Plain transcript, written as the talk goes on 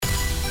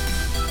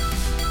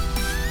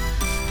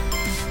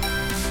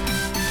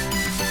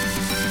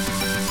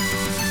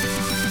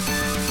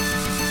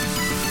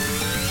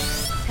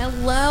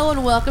Hello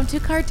and welcome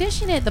to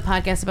Kardashian It, the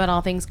podcast about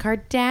all things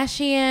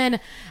Kardashian.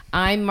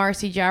 I'm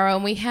Marcy Jarrow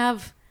and we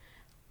have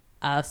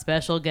a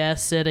special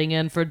guest sitting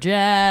in for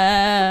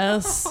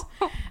Jess.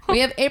 We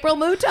have April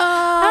Mouton.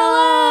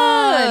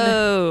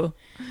 Hello.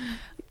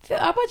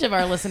 A bunch of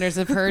our listeners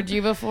have heard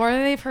you before.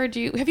 They've heard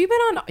you.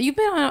 You've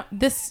been on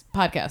this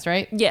podcast,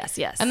 right? Yes.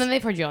 And then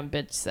they've heard you on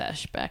Bitch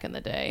Sesh back in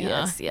the day.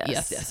 Yes,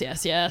 huh?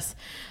 Yes.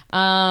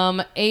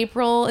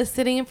 April is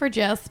sitting in for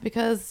Jess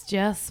because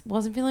Jess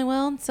wasn't feeling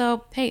well. And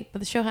so, hey, but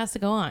the show has to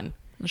go on.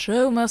 The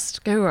show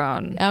must go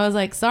on. I was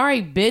like,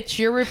 sorry, bitch,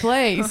 you're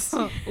replaced.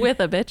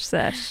 With a bitch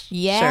sesh.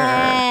 Yes. Sure.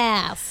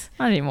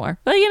 Not anymore.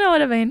 But you know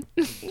what I mean.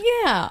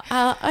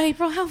 Yeah.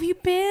 April, how have you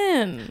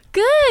been?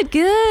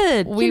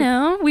 Good.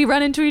 We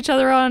run into each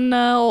other on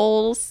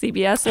old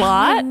CBS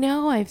lot. I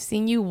know. I've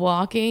seen you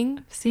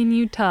walking. I've seen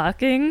you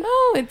talking.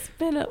 Oh, it's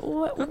been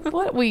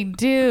what we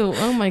do.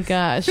 Oh my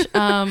gosh.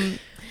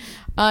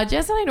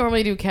 Jess and I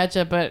normally do catch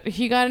up, but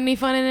you got any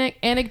fun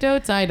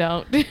anecdotes? I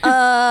don't.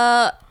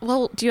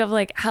 Well, do you have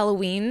like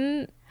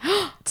Halloween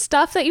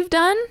stuff that you've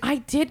done? I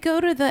did go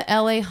to the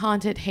LA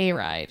Haunted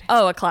Hayride.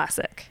 Oh, a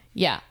classic.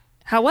 Yeah.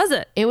 How was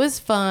it? It was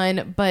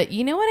fun, but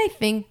you know what I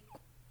think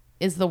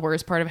is the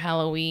worst part of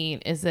Halloween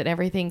is that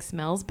everything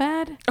smells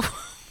bad.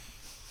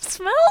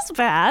 Smells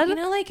bad. You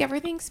know, like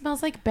everything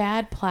smells like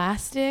bad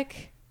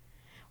plastic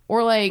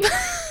or like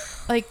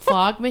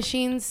fog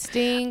machines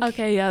stink.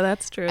 Okay, yeah,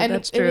 that's true. And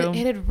that's true.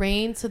 It had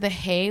rained, so the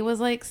hay was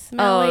like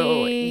smelly.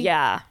 Oh,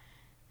 yeah.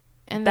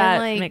 And that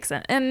then like makes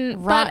sense.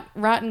 And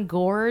rotten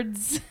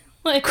gourds.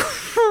 Like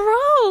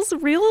gross,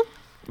 real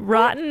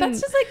rotten.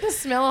 That's just like the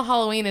smell of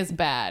Halloween is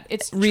bad.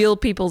 It's real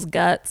people's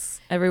guts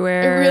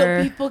everywhere.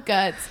 Real people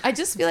guts. I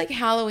just feel like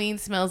Halloween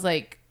smells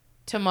like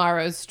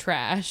tomorrow's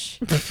trash.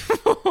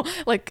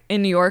 Like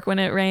in New York when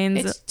it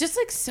rains. It's just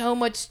like so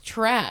much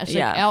trash. Like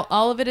Yeah.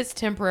 all of it is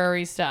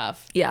temporary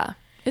stuff. Yeah.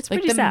 It's Like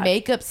pretty the sad.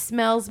 makeup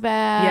smells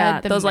bad.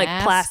 Yeah, the those like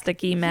masks.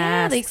 plasticky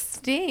masks. Yeah, they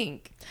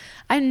stink.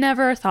 I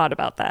never thought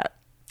about that.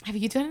 Have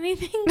you done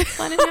anything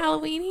fun in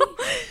Halloweeny?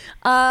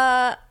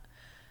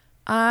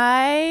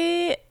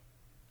 I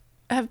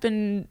have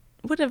been.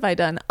 What have I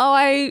done?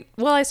 I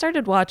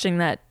started watching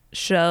that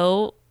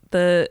show,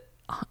 the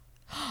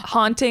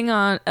Haunting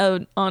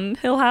on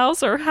Hill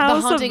House or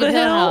House The Haunting of the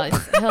Hill Hill.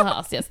 House. Hill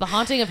House, yes. The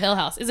Haunting of Hill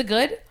House. Is it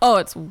good? Oh,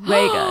 it's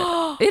way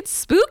good. It's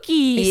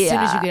spooky. As soon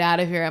as you get out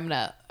of here, I'm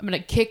gonna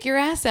kick your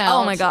ass out.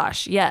 Oh my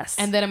gosh, yes.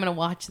 And then I'm gonna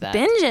watch that.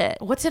 binge it.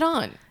 What's it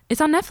on? It's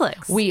on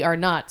Netflix. We are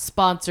not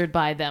sponsored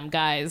by them,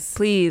 guys.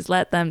 Please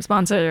let them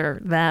sponsor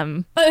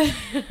them.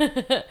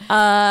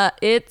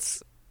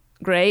 It's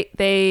great.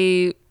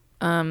 They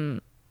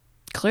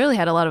clearly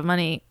had a lot of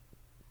money.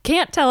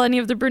 Can't tell any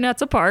of the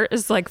brunettes apart.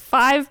 It's like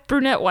 5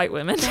 brunette white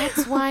women.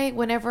 That's why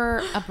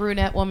whenever a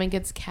brunette woman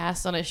gets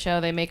cast on a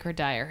show, they make her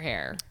dye her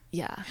hair.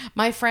 Yeah.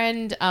 My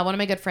friend, one of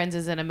my good friends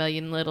is in A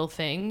Million Little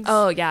Things.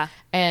 Oh, yeah.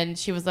 And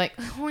she was like,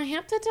 oh, I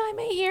have to dye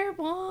my hair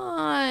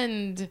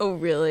blonde. Oh,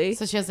 really?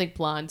 So she has like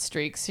blonde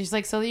streaks. She's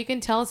like, so that you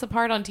can tell us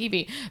apart on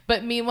TV.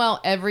 But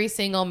meanwhile, every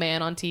single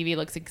man on TV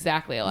looks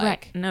exactly alike.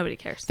 Right. Nobody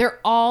cares. They're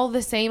all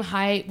the same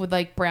height with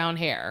like brown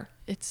hair.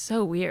 It's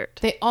so weird.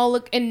 They all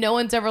look, and no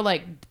one's ever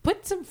like,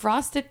 put some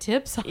frosted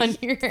tips on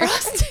your hair.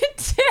 Frosted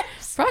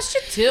tips.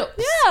 Frosted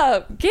tips.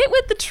 Yeah. Get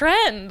with the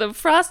trend of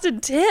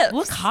frosted tips.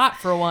 Look hot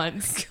for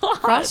once.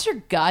 God. Frost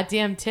your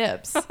goddamn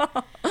tips.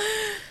 But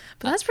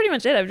that's pretty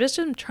much it. I've just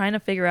been trying to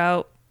figure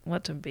out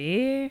what to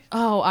be.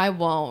 Oh, I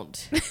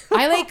won't.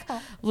 I like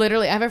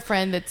literally, I have a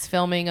friend that's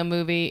filming a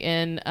movie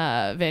in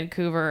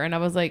Vancouver, and I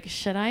was like,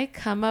 should I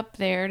come up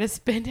there to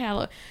spend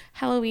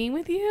Halloween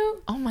with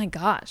you? Oh my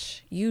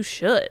gosh. You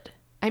should.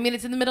 I mean,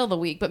 it's in the middle of the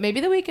week, but maybe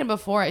the weekend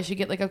before I should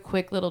get like a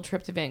quick little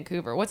trip to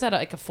Vancouver. What's that,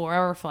 like a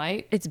 4-hour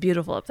flight? It's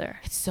beautiful up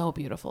there. It's so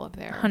beautiful up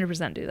there.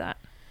 100% do that.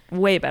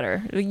 Way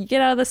better. You get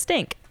out of the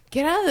stink.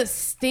 Get out of the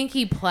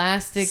stinky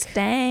plastic.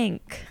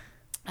 Stank.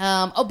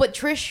 But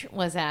Trish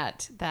was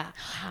at the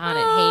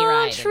Haunted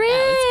Hayride. Trish. And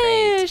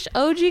that was great.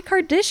 OG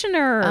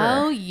Kardashianer.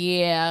 Oh,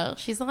 yeah.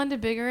 She's on to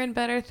bigger and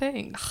better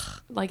things.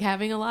 Like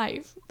having a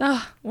life.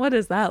 What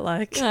is that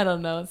like? I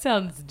don't know. It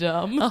sounds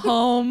dumb. A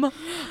home, a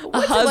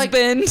What's it like-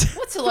 husband.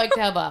 What's it like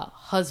to have a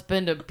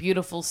husband, a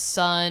beautiful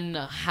son,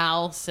 a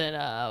house, and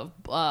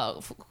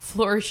a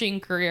flourishing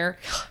career?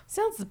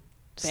 Sounds bad.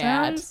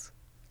 Sounds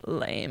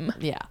lame.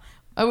 Yeah.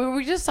 We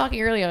were just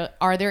talking earlier.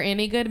 Are there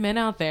any good men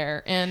out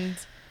there? And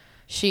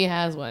she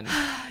has one.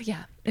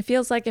 Yeah. It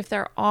feels like if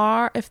there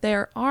are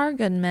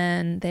good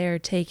men, they're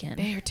taken.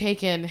 They are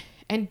taken.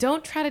 And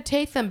don't try to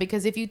take them,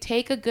 because if you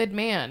take a good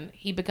man,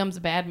 he becomes a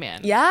bad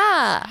man.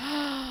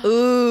 Yeah.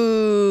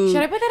 Ooh.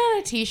 Should I put that on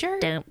a t-shirt?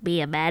 Don't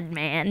be a bad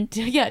man.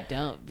 Yeah,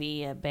 don't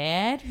be a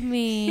bad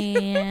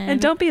man.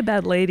 And don't be a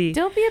bad lady.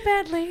 Don't be a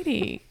bad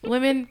lady.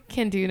 Women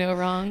can do no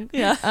wrong.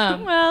 Yeah.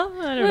 Well,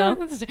 I don't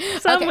know.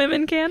 Some Okay.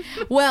 women can.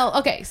 Well,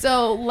 okay.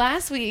 So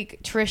last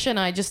week, Trish and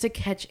I, just to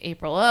catch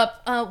April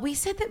up, we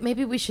said that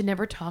maybe we should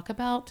never talk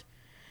about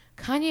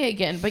Kanye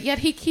again, but yet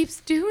he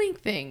keeps doing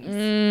things.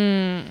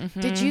 Mm-hmm.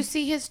 Did you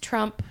see his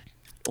Trump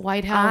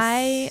White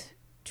House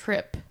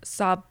trip?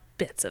 Saw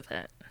bits of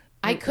it.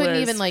 I couldn't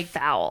was even like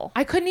foul.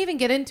 I couldn't even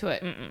get into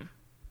it.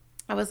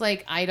 I was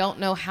like, I don't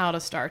know how to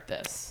start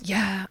this.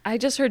 Yeah, I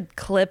just heard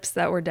clips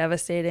that were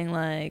devastating.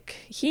 Like,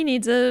 he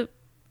needs a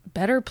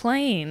better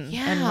plane.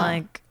 Yeah. And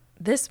like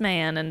this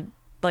man, and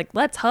like,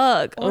 let's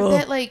hug. Or Ugh.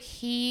 that like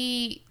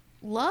he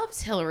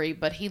loves Hillary,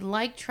 but he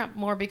liked Trump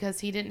more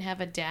because he didn't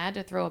have a dad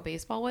to throw a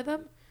baseball with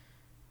him.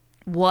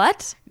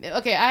 What?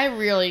 Okay,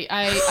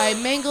 I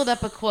mangled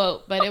up a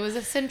quote, but it was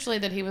essentially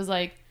that he was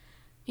like,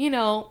 you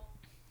know,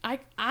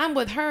 I'm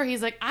with her.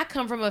 He's like, I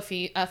come from a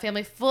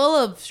family full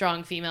of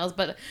strong females,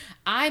 but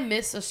I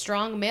miss a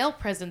strong male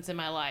presence in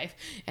my life,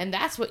 and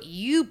that's what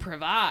you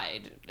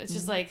provide. It's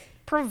just like,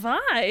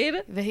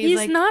 Provide? That He's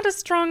like- not a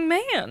strong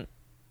man.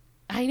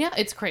 I know,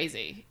 it's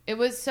crazy. It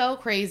was so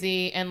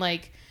crazy, and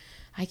like,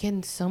 I get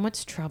in so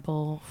much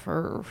trouble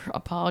for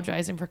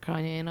apologizing for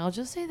Kanye, and I'll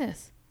just say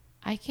this.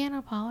 I can't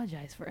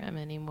apologize for him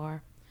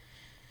anymore.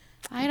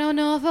 I don't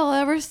know if I'll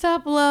ever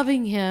stop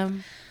loving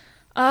him.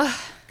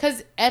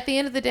 Because at the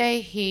end of the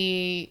day,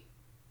 he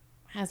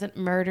hasn't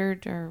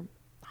murdered or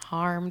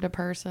harmed a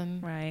person.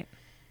 Right.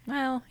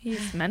 Well,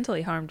 he's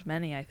mentally harmed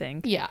many, I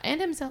think. Yeah,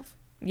 and himself.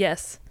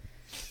 Yes.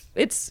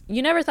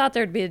 You never thought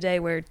there'd be a day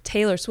where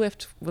Taylor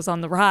Swift was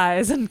on the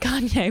rise and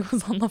Kanye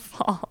was on the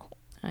fall.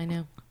 I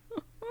know.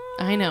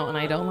 I know, and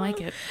I don't like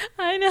it.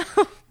 I know.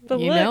 But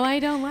You look, know I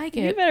don't like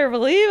you it. better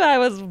believe I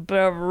was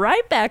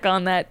right back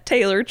on that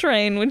Taylor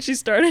train when she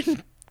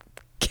started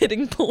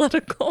getting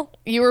political.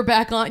 You were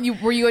back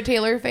on. Were you a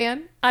Taylor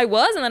fan? I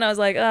was, and then I was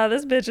like, oh,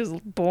 this bitch is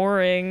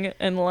boring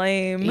and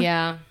lame.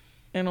 Yeah.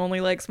 And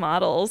only likes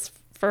models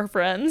for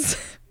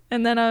friends.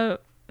 And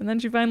then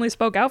she finally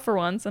spoke out for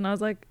once, and I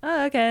was like,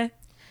 oh, okay.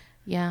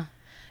 Yeah.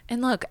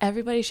 And look,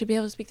 everybody should be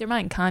able to speak their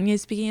mind.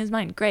 Kanye's speaking his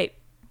mind. Great.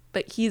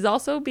 But he's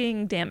also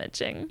being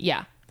damaging.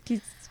 Yeah.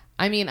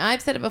 I mean,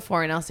 I've said it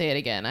before and I'll say it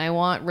again. I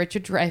want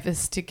Richard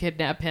Dreyfuss to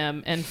kidnap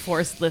him and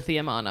force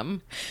lithium on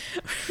him.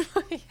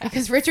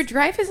 Because Richard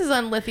Dreyfuss is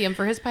on lithium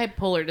for his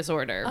bipolar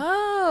disorder.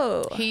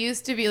 Oh. He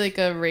used to be like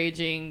a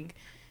raging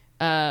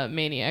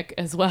maniac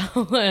as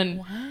well.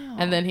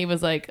 And then he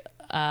was like,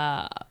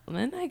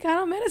 then I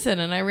got on medicine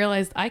and I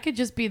realized I could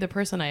just be the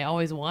person I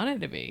always wanted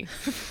to be.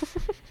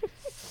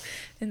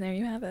 And there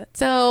you have it.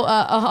 So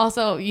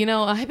also, you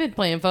know, I've been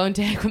playing phone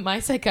tag with my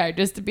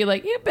psychiatrist to be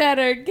like, you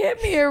better give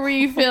me a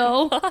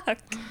refill. Fuck.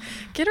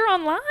 Get her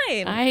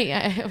online.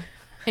 I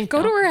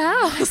Go to her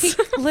house. He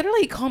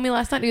literally called me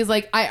last night. He was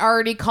like, I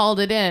already called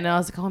it in. And I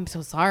was like, oh, I'm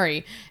so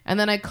sorry. And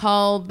then I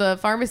called the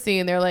pharmacy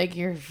and they're like,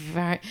 your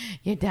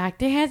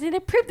doctor hasn't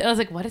approved it. I was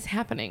like, what is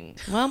happening?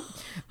 Well,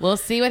 we'll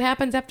see what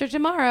happens after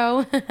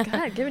tomorrow.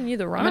 God, giving you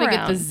the runaround. I'm going to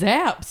get the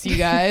zaps, you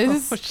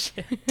guys. Oh,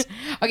 shit.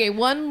 Okay,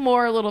 one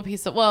more little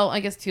piece of, well,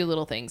 I guess two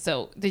little things.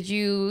 So did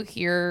you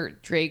hear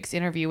Drake's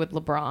interview with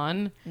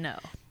LeBron? No.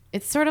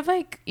 It's sort of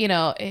like, you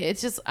know,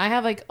 it's just, I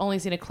have like only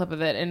seen a clip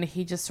of it and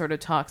he just sort of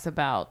talks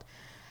about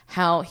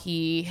how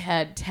he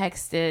had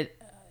texted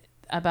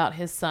about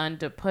his son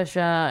to Pusha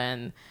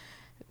and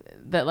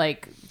that,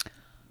 like,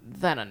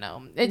 I don't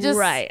know. It just,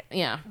 right.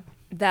 Yeah.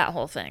 That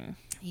whole thing.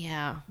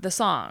 Yeah. The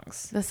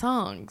songs. The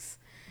songs.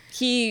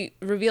 He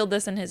revealed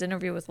this in his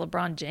interview with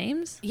LeBron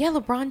James. Yeah,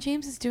 LeBron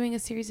James is doing a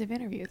series of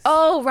interviews.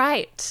 Oh,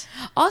 right.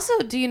 Also,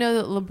 do you know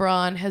that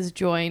LeBron has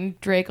joined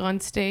Drake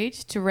on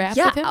stage to rap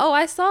Yeah. with him? Oh,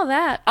 I saw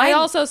that. I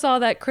also saw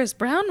that Chris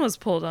Brown was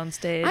pulled on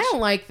stage. I don't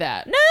like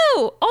that.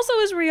 No. Also,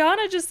 is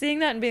Rihanna just seeing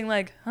that and being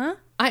like, huh?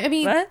 I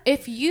mean, What?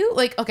 if you,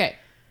 like, okay,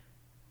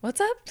 What's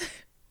up?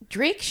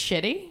 Drake's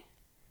shitty.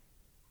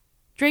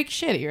 Drake's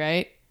shitty,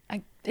 right?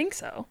 I think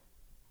so.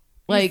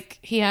 Like,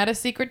 he had a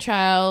secret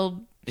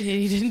child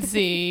he didn't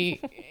see.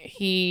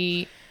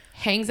 He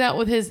hangs out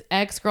with his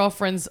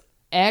ex-girlfriend's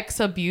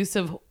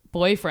ex-abusive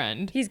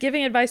boyfriend. He's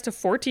giving advice to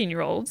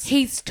 14-year-olds.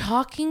 He's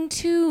talking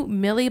to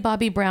Millie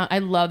Bobby Brown. I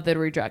love the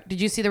Reduct.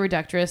 Did you see the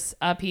Reductress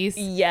piece?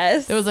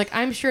 Yes. It was like,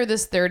 I'm sure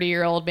this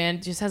 30-year-old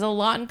man just has a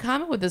lot in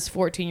common with this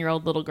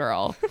 14-year-old little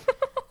girl.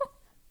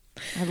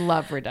 I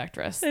love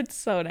Reductress. It's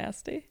so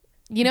nasty.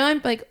 You know,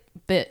 I'm like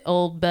bit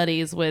old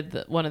buddies with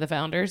one of the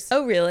founders.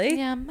 Oh, really?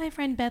 Yeah, my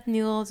friend Beth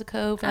Newell is a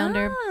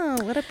co-founder.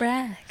 Oh, what a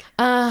brag.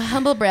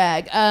 Humble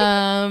brag.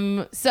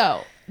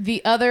 So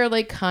the other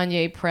like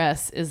Kanye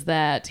press is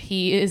that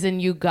he is in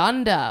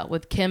Uganda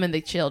with Kim and the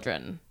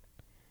children.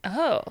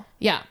 Oh.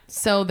 Yeah.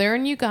 So they're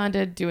in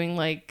Uganda doing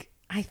like,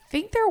 I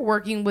think they're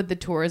working with the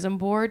tourism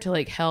board to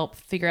like help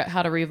figure out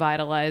how to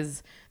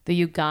revitalize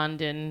the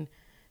Ugandan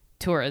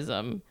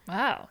tourism.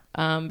 Wow.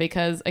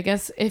 Because I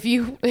guess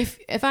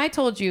if I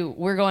told you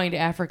we're going to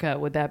Africa,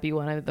 would that be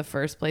one of the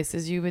first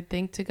places you would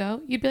think to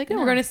go? You'd be like, no,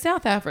 we're going to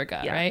South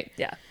Africa, Yeah. right?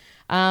 Yeah.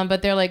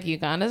 But they're like,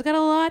 Uganda's got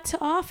a lot to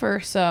offer,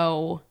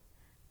 so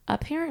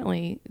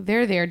apparently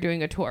they're there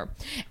doing a tour.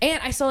 And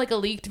I saw like a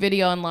leaked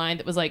video online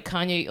that was like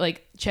Kanye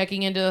like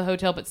checking into the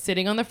hotel but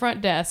sitting on the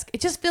front desk.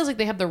 It just feels like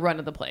they have the run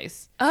of the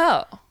place.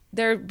 Oh.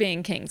 They're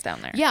being kings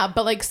down there. Yeah,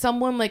 but like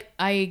someone like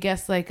I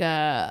guess like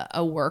a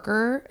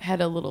worker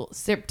had a little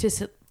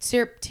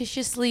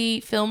surreptitiously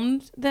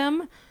filmed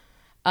them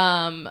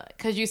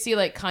Because you see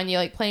like Kanye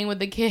like playing with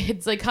the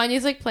kids. Like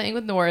Kanye's like playing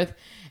with North.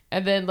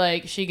 And then,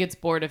 like, she gets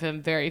bored of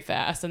him very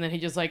fast. And then he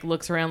just, like,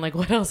 looks around like,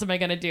 what else am I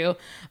going to do?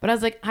 But I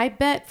was like, I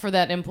bet for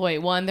that employee,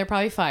 one, they're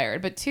probably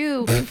fired. But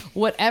two,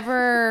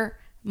 whatever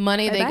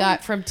money they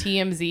got from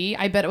TMZ,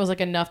 I bet it was, like,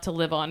 enough to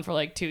live on for,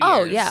 like, 2 years.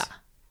 Oh, yeah.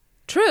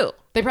 True.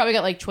 They probably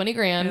got, like, 20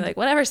 grand. You're like,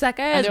 whatever,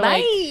 suckers, bye.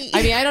 Like,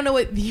 I mean, I don't know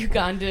what the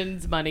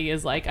Ugandans' money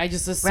is like. I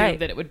just assumed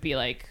that it would be,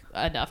 like,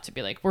 enough to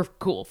be like, we're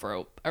cool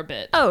for a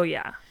bit. Oh,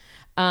 yeah.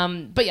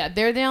 But, yeah,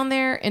 they're down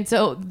there. And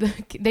so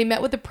they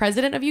met with the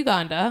president of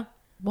Uganda.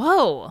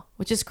 Whoa.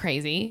 Which is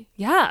crazy.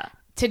 Yeah.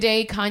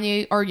 Yesterday,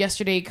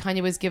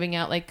 Kanye was giving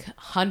out like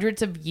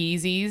hundreds of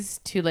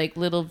Yeezys to like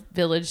little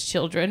village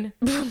children.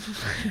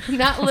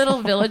 Not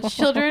little village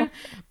children,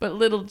 but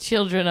little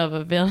children of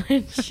a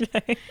village.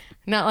 Okay.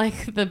 Not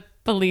like the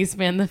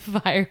policeman, the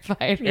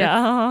firefighter.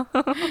 Yeah.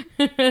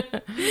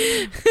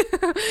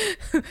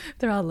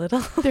 They're all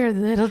little. They're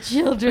little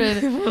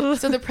children.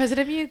 So the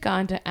president of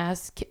Uganda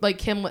asked, like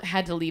Kim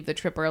had to leave the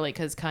trip early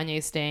because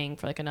Kanye's staying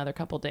for like another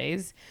couple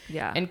days.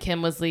 Yeah. And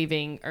Kim was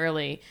leaving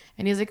early.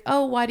 And he's like,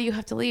 oh, why do you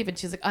have to leave? And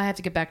she's like, I have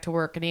to get back to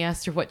work. And he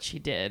asked her what she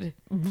did.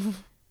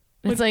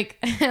 It's like,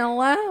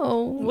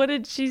 hello. What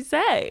did she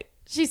say?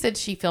 She said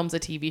she films a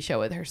TV show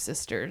with her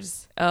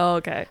sisters. Oh,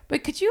 okay.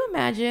 But could you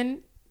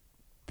imagine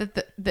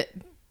that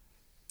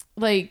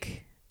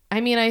like,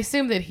 I mean, I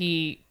assume that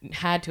he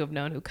had to have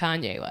known who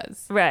Kanye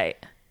was. Right.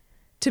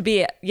 To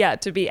be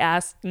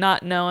asked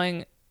not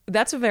knowing,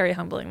 that's a very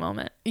humbling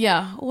moment.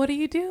 Yeah. What do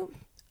you do?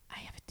 I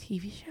have a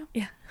TV show.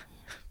 Yeah.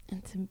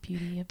 And some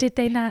beauty. Did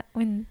they not,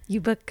 when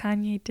you booked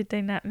Kanye, did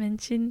they not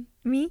mention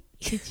me?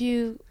 Did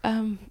you,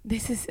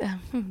 this is,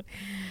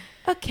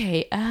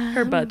 okay.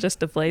 Her butt just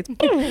deflates.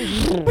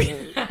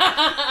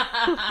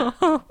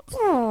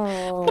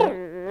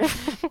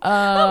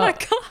 Oh my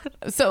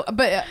God. So,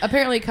 but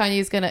apparently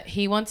Kanye's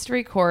he wants to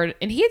record,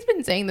 and he has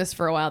been saying this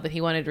for a while that he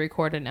wanted to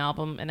record an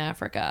album in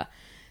Africa.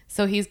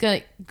 So he's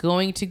going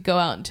to go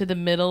out into the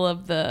middle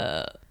of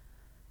the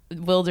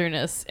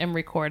wilderness and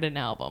record an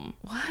album.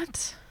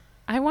 What?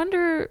 I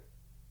wonder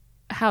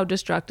how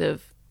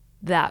destructive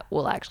that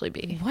will actually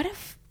be. What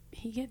if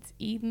he gets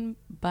eaten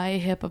by a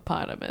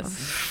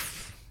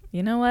hippopotamus?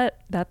 You know what?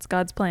 That's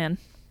God's plan.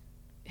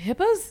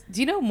 Hippos?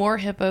 Do you know more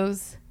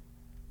hippos?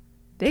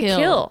 They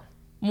kill.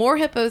 More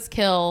hippos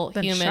kill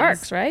than humans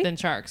sharks, right? Than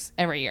sharks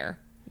every year.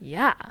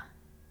 Yeah.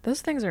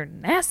 Those things are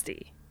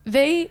nasty.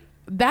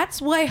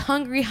 That's why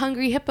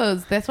hungry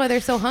hippos, that's why they're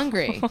so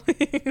hungry.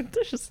 They're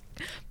just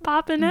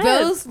popping heads.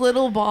 Those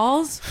little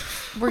balls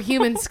were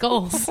human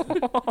skulls.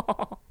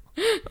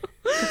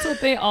 That's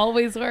what they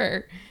always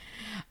were.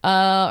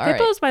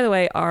 Hippos, by the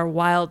way, are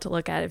wild to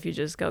look at if you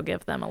just go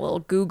give them a little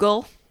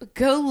Google.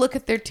 Go look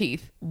at their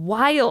teeth.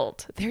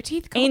 Wild. Their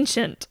teeth go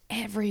ancient.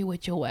 Every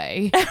which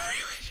way.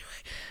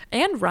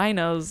 And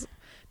rhinos.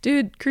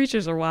 Dude,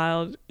 creatures are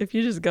wild. If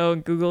you just go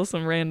and Google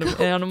some random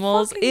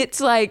animals, it's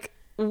like,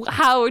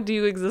 how do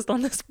you exist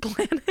on this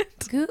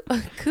planet?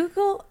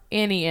 Google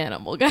any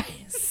animal,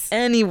 guys.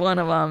 Any one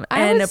of them.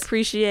 And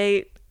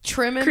appreciate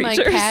trimming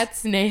creatures. My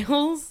cat's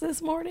nails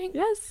this morning.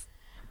 Yes.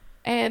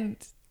 And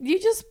you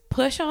just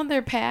push on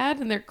their pad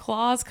and their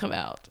claws come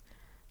out.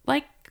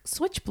 Like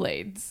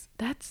switchblades.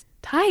 That's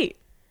tight.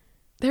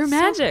 They're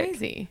magic. So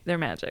crazy. They're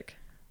magic.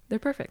 They're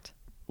perfect.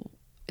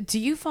 Do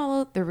you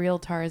follow The Real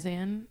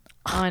Tarzan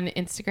on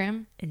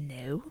Instagram?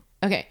 No.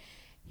 Okay.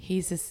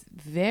 He's this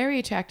very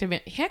attractive man.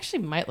 He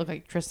actually might look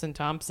like Tristan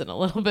Thompson a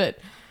little bit.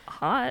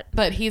 Hot.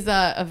 But he's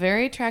a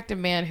very attractive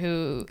man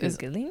who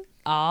Googling? is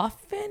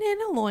often in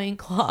a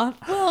loincloth.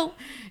 Well,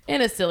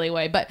 in a silly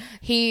way. But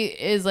he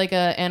is like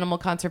an animal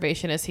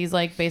conservationist. He's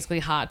like basically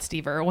hot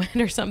Steve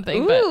Irwin or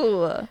something.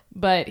 Ooh.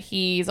 But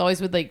he's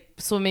always with like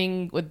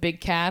swimming with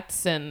big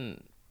cats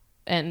and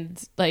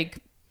like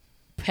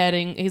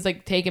petting. He's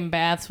like taking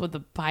baths with the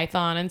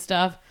python and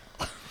stuff.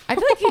 I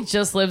feel like he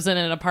just lives in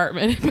an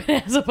apartment but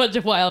has a bunch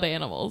of wild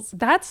animals.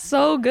 That's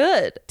so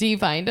good. Do you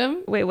find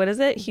him? Wait, what is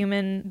it?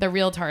 Human. The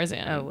Real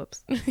Tarzan. Oh,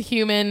 whoops.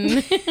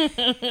 Human.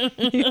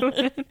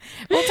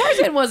 Well,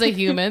 Tarzan was a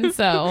human,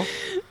 so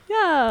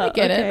yeah. I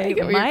get it. I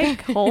get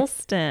Mike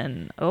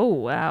Holston. Oh,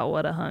 wow.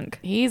 What a hunk.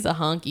 He's a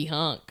hunky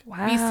hunk.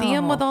 Wow. You see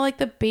him with all like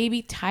the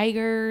baby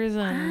tigers.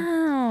 And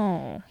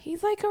wow.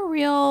 he's like a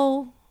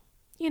real,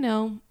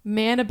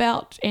 man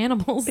about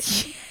animals.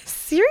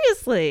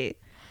 Seriously.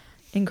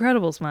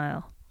 Incredible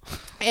smile.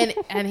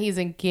 and he's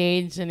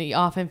engaged, and he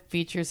often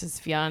features his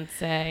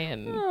fiance,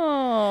 and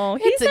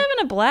he's having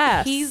a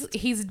blast.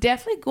 He's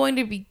definitely going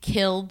to be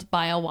killed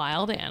by a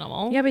wild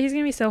animal. Yeah, but he's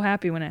gonna be so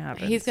happy when it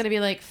happens. He's gonna be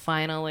like,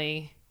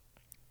 finally.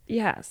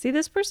 Yeah. See,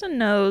 this person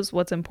knows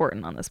what's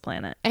important on this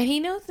planet, and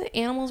he knows that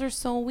animals are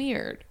so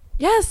weird.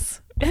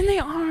 Yes, and they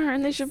are,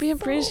 and they should be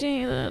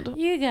appreciated.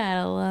 You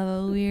gotta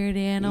love a weird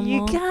animal.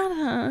 You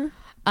gotta.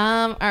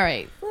 All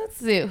right. Let's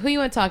see. Who you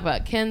want to talk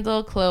about?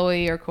 Kendall,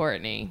 Chloe, or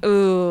Courtney?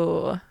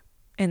 Ooh.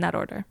 In that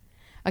order.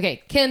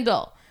 Okay,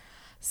 Kendall.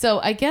 So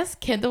I guess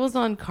Kendall was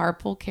on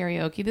Carpool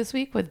Karaoke this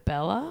week with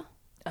Bella.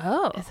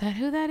 Oh. Is that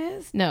who that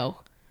is?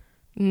 No.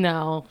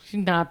 No,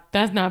 she's not.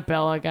 That's not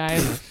Bella,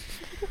 guys.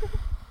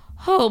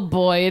 Oh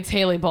boy, it's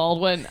Haley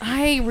Baldwin.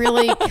 I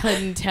really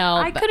couldn't tell.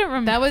 I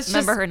couldn't That was just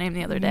remember her name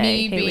the other day.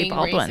 me Haley being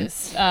Baldwin.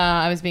 racist.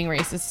 I was being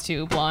racist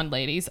to blonde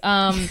ladies.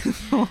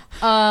 So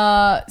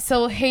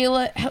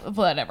Haley,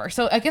 whatever.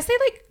 So I guess they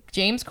like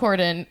James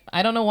Corden.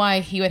 I don't know why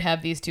he would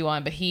have these two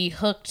on, but he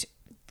hooked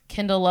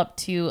Kendall up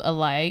to a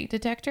lie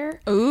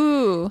detector.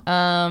 Ooh.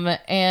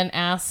 And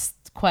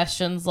asked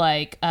questions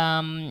like,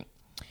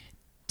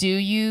 do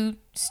you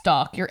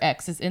stalk your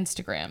ex's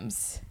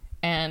Instagrams?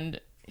 And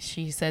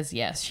she says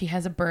yes. She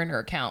has a burner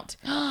account.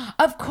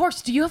 Of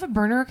course. Do you have a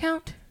burner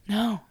account?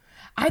 No.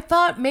 I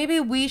thought maybe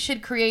we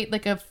should create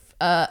like a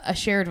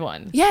shared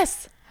one.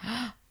 Yes.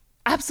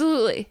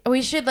 Absolutely.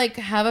 We should like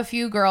have a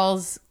few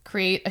girls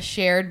create a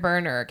shared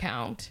burner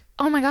account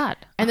Oh my God.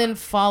 and then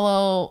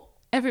follow.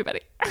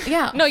 Everybody.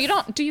 Yeah. No, you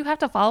don't. Do you have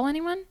to follow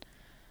anyone?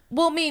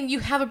 Well, I mean, you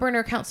have a burner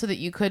account so that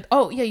you could.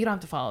 Oh, yeah, you don't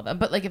have to follow them.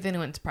 But like if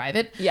anyone's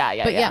private.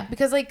 Yeah, But yeah,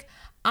 because like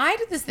I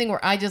did this thing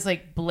where I just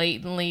like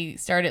blatantly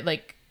started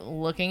like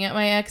looking at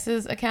my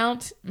ex's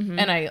account,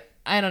 and I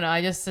don't know.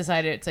 I just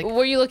decided it's like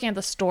Were you looking at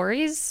the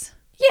stories?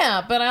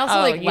 yeah, but I also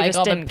Oh, like you like just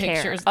all the didn't care.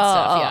 pictures and Oh,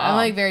 stuff. oh, Yeah, I'm oh.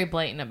 like very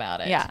blatant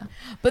about it. Yeah.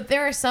 But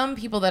there are some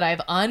people that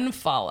I've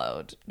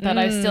unfollowed that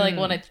I still like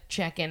want to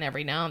check in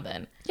every now and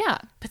then. Yeah.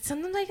 But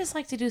sometimes I just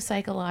like to do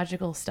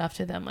psychological stuff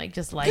to them, like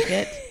just like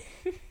it.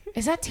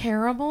 Is that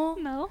terrible?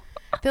 No.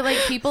 That like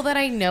people that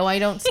I know I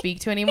don't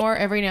speak to anymore,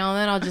 every now and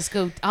then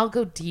I'll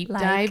go deep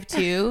dive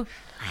too.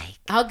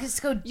 I'll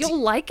just go. You'll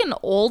like an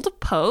old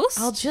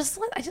post? I just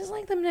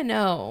like them to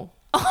know.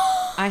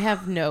 I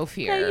have no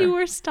fear. that you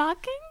were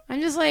stalking? I'm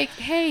just like,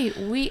 hey,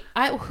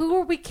 who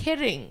are we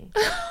kidding?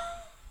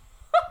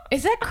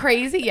 Is that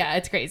crazy? Yeah,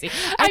 it's crazy.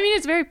 I mean,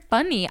 it's very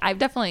funny. I've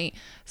definitely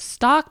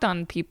stalked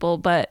on people,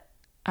 but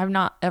I've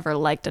not ever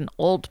liked an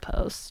old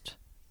post.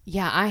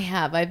 Yeah, I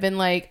have. I've been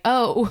like,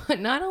 oh,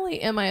 not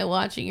only am I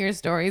watching your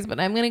stories, but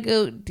I'm going to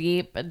go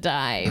deep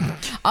dive.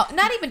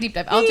 Not even deep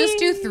dive. I'll just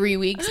do 3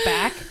 weeks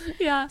back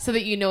Yeah. so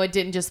that you know it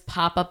didn't just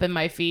pop up in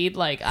my feed.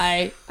 Like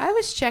I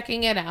was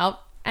checking it out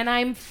and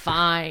I'm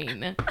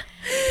fine.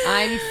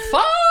 I'm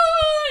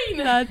fine.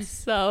 That's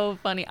so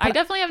funny. I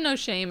definitely have no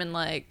shame in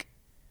like,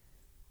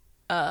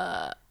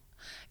 yeah,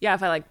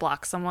 if I like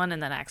block someone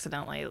and then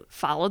accidentally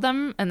follow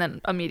them and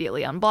then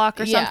immediately unblock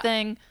or Yeah.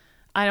 something,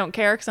 I don't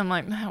care because I'm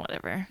like,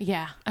 whatever.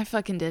 Yeah. I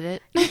fucking did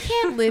it. You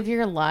can't live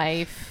your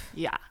life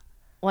Yeah.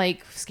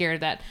 like scared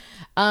of that.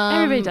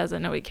 Everybody does it.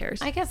 Nobody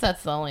cares. I guess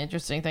that's the only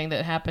interesting thing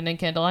that happened in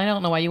Kendall. I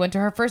don't know why you went to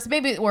her first.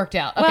 Maybe it worked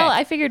out. Okay. Well,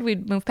 I figured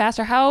we'd move past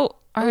her.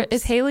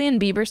 Is Haley and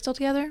Bieber still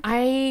together?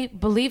 I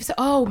believe so.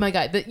 Oh my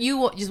God. That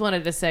you just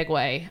wanted to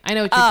segue. I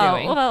know what you're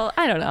doing. Well,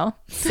 I don't know.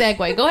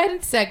 Segue. Go ahead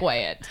and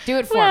segue it. Do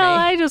it for Well,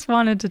 me. I just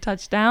wanted to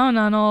touch down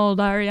on old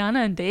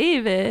Ariana and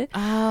David.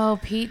 Oh,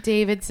 Pete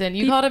Davidson.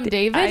 You called him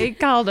David? I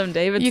called him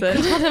Davidson.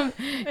 You called him.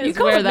 Is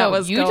where that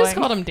was You going. just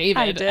called him David,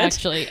 I did.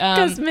 actually.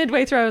 Because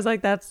midway through, I was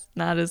like, "That's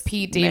not his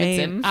Pete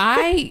Davidson.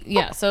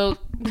 name." So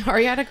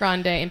Ariana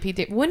Grande and Pete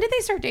Davidson. When did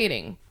they start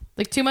dating?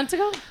 Like 2 months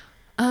ago?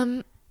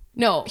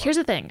 No. Here's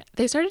the thing: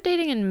 they started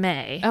dating in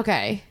May,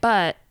 Okay.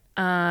 but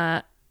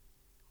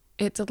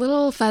it's a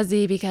little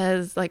fuzzy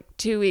because like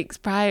 2 weeks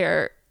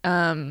prior,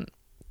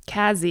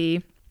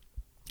 Kazi,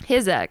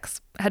 his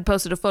ex, had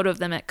posted a photo of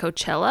them at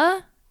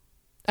Coachella.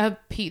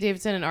 Pete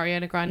Davidson and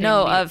Ariana Grande.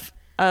 No,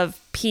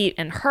 of Pete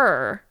and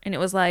her, and it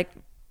was like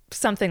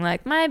something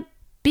like my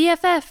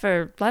BFF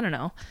or I don't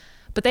know,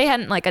 but they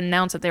hadn't like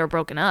announced that they were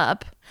broken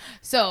up.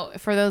 So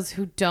for those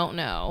who don't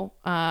know,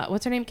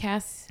 what's her name?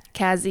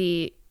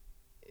 Kazi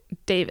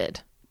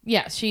David.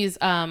 Yeah, she's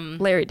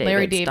Larry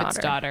David's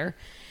daughter.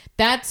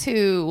 That's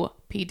who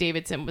Pete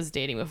Davidson was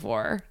dating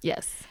before.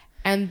 Yes.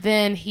 And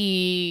then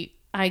he,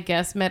 I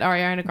guess, met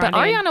Ariana Grande. But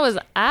Ariana was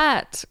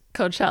at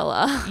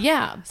Coachella.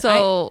 Yeah.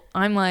 So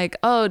I'm like,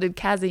 oh, did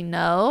Kazi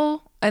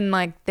know? And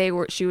like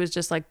she was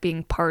just like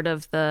being part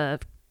of the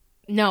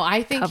No,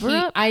 I think cover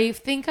up?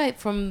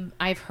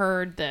 I've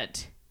heard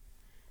that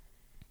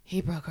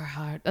he broke her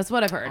heart. That's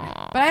what I've heard.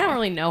 But I don't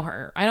really know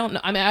her. I don't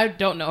know. I mean, I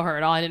don't know her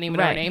at all. I didn't even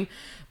know her Right. name.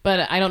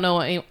 But I don't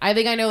know. I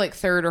think I know like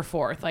third or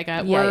fourth. Like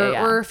Yeah.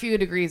 we're a few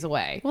degrees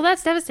away. Well,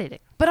 that's devastating.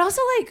 But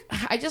also, like,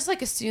 I just,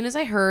 like, as soon as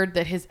I heard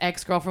that his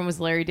ex-girlfriend was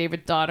Larry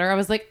David's daughter, I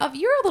was like, oh,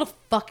 you're a little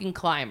fucking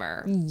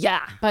climber.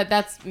 Yeah. But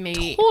that's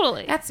me.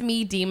 Totally. That's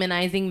me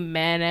demonizing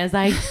men as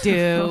I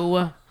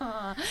do.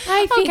 I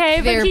think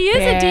Okay, they're but he is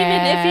a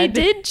demon if he bad.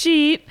 did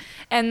cheat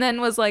and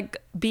then was like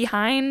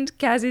behind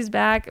Kazi's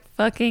back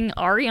fucking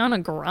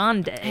Ariana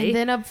Grande. And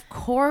then, of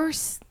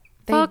course,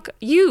 Fuck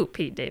you,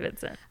 Pete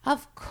Davidson.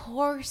 Of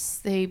course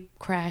they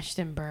crashed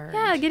and burned.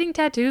 Yeah, getting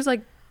tattoos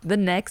like the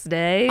next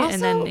day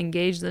and then Also-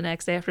 engaged the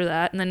next day after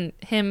that. And then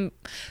him.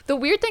 The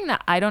weird thing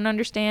that I don't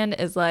understand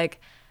is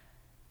like,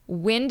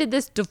 when did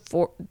this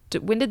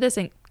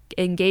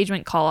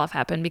engagement call off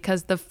happened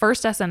because the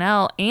first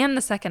SNL and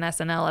the second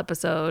SNL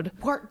episode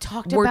We're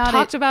talked were about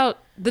talked it. about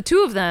the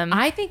two of them.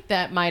 I think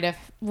that might have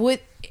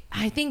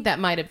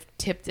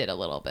tipped it a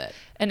little bit.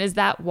 And is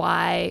that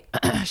why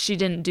she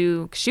didn't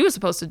do? She was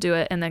supposed to do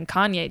it, and then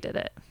Kanye did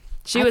it.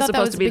 She I was thought that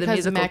supposed to be the because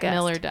musical Mac guest,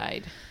 Miller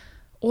died.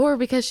 or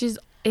because she's.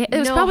 It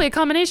was No, probably a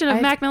combination of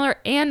I- Mac Miller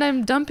and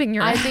I'm dumping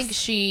your I ass. think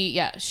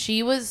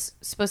she was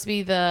supposed to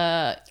be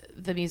the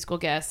musical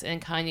guest,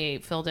 and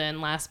Kanye filled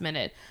in last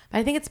minute. But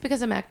I think it's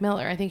because of Mac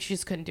Miller. I think she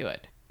just couldn't do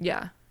it.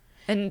 Yeah,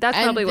 and that's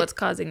And probably the- what's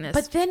causing this.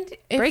 But then,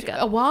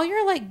 breakup. while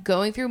you're like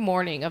going through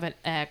mourning of an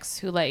ex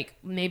who like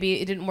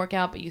maybe it didn't work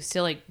out, but you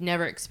still like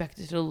never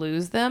expected to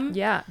lose them,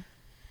 yeah,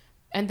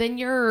 and then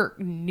your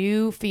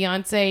new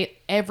fiance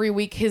every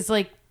week is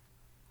like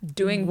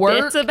doing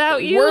bits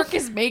about you. Work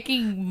is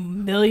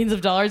making millions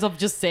of dollars off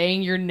just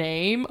saying your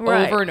name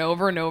Right. over and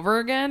over and over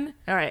again.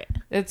 All right.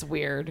 It's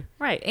weird.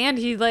 Right. And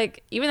he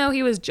like, even though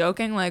he was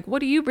joking, like, what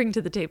do you bring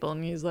to the table?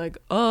 And he's like,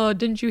 oh,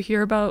 didn't you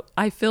hear about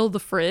I fill the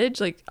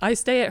fridge? Like, I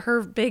stay at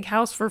her big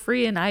house for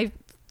free and I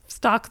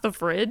stock the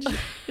fridge.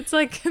 It's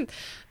like,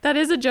 that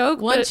is a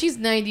joke. Once but she's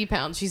 90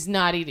 pounds, she's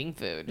not eating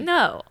food.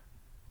 no.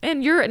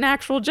 And you're an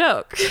actual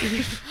joke.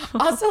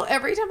 Also,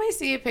 every time I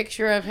see a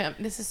picture of him,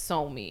 this is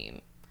so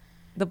mean.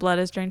 The blood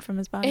is drained from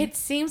his body. It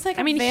seems like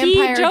I mean, a he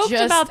vampire joked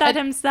just about that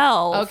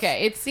himself.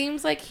 Okay, it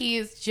seems like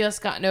he's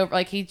just gotten over,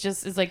 like he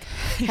just is like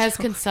has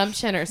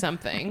consumption or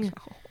something.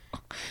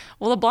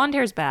 Well, the blonde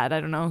hair's bad. I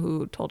don't know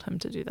who told him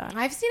to do that.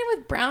 I've seen it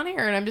with brown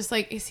hair, and I'm just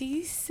like, is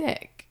he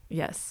sick?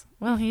 Yes.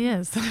 Well, he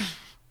is.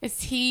 Is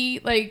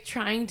he like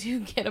trying to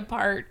get a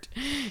part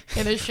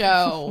in a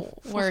show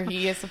where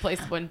he is to play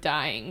someone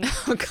dying?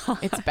 Oh, God.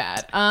 It's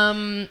bad.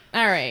 All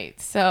right.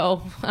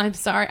 So I'm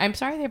sorry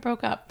they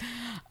broke up.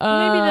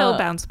 Maybe they'll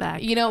bounce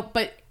back. You know,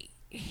 but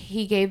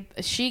she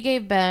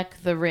gave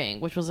back the ring,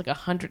 which was like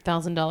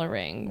 $100,000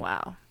 ring.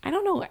 Wow. I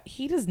don't know.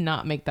 He does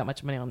not make that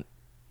much money on.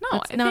 No,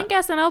 That's I not-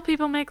 think SNL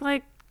people make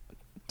like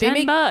They $10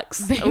 make-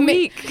 bucks a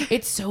week.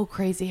 It's so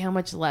crazy how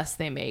much less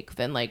they make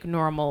than like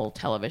normal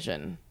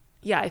television.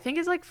 Yeah, I think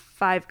it's like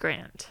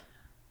 $5,000.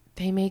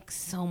 They make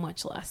so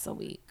much less a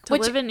week. To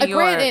live in New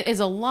granted, York- is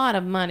a lot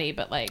of money,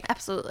 but like,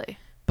 Absolutely.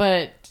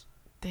 but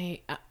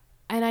they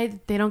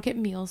they don't get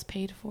meals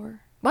paid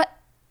for. What?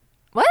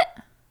 What?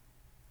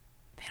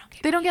 They don't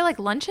get. They don't get like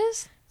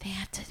lunches? They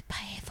have to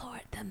pay for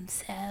it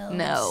themselves.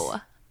 No.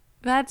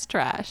 That's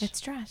trash. It's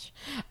trash.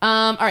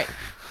 All right.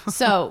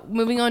 So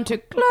moving on to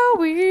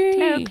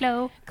Chloe.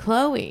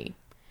 Chloe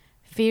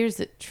fears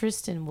that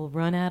Tristan will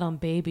run out on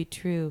baby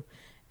True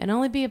and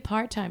only be a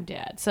part-time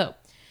dad. So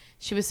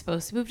she was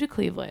supposed to move to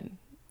Cleveland.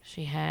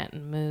 She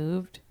hadn't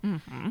moved.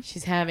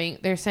 Mm-hmm.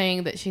 They're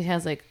saying that she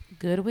has like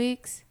good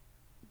weeks,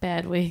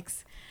 bad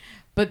weeks,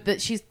 but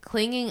that she's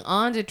clinging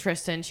on to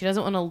Tristan. She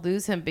doesn't want to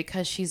lose him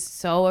because she's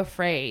so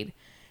afraid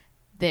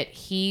that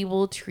he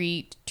will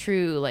treat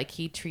True like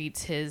he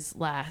treats his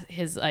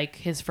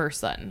first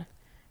son,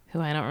 who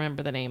I don't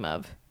remember the name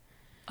of.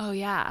 Oh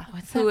yeah.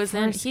 What's Who that was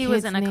in first he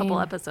was kid's in a couple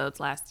name?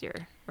 episodes last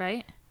year,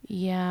 right?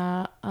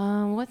 Yeah.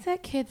 What's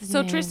that kid's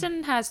So name?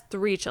 Tristan has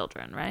 3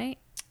 children, right?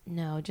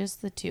 No,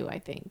 just the 2, I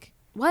think.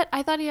 What?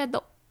 I thought he had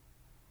the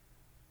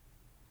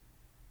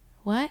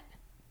What?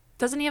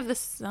 Doesn't he have the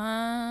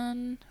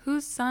son?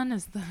 Whose son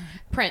is the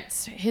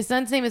Prince. His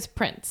son's name is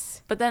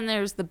Prince. But then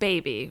there's the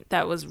baby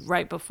that was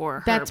right before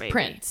her That's baby.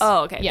 Prince.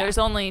 Oh, okay. Yeah. There's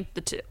only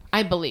the 2.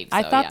 I believe so,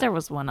 I thought yeah. there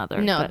was one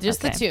other. No, but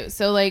just okay. the 2.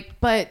 So like,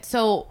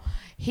 so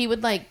he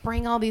would like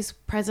bring all these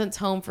presents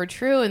home for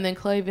True, and then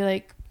Chloe would be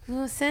like,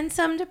 well, send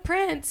some to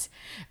Prince.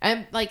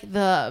 And like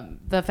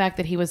the fact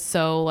that he was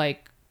so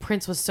like,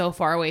 Prince was so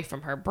far away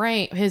from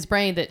his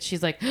brain that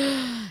she's like,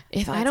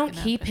 if I That's don't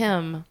gonna keep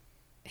happen. him,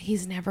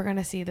 he's never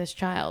gonna see this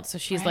child. So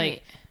she's Right.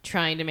 like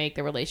trying to make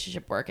the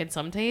relationship work, and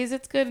some days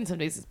it's good and some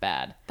days it's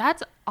bad.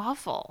 That's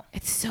awful.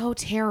 It's so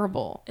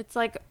terrible. It's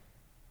like,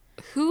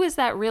 who is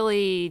that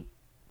really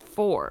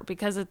for?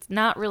 Because it's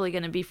not really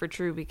going to be for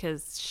True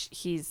because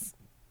he's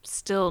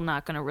still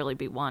not going to really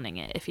be wanting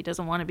it. If he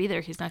doesn't want to be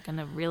there, he's not going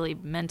to really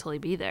mentally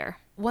be there.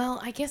 Well,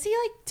 I guess he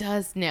like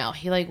does now.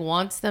 He like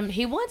wants them.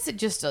 He wants it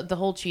just the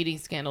whole cheating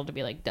scandal to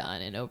be like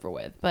done and over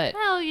with. But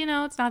Well, you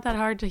know, it's not that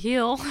hard to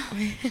heal.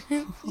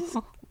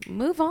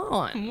 move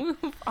on. Move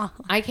on.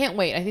 I can't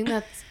wait.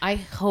 I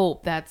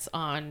hope that's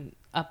on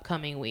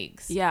upcoming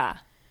weeks. Yeah.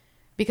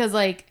 Because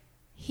like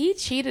he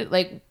cheated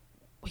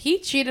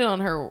on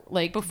her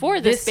like Before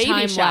this baby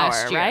time shower,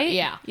 last year. right?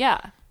 Yeah. Yeah.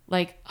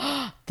 Like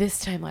this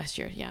time last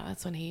year. Yeah,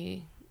 that's when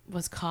he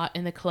was caught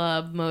in the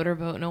club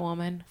motorboating a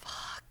woman.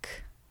 Fuck.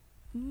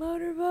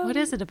 Motorboat. What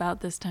is it about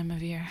this time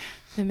of year?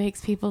 That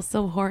makes people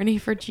so horny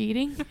for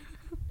cheating?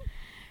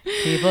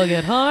 People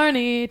get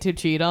horny to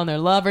cheat on their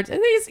lovers.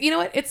 At least, you know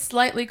what? It's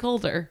slightly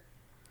colder.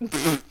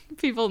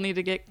 People need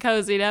to get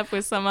cozied up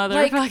with some other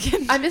Like,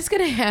 fucking... I'm just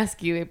going to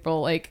ask you,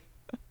 April, like,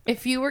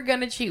 if you were going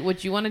to cheat,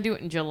 would you want to do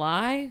it in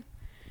July?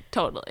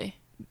 Totally.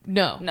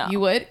 No. No. You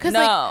would? Because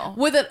No.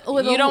 like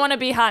You don't want to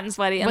be hot and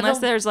sweaty with unless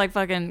a- there's like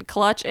fucking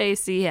clutch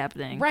AC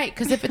happening. Right,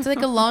 because if it's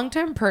like a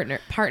long-term partner,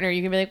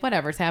 you can be like,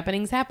 whatever's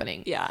happening is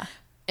happening. Yeah.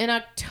 In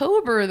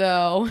October,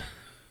 though,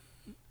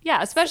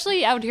 Yeah,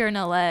 especially out here in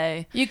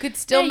LA. you could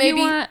still Yeah, you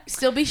maybe want-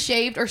 still be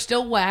shaved or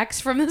still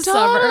waxed from the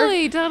summer.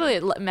 Totally.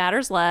 It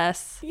matters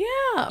less.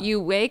 Yeah. You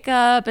wake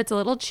up, it's a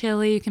little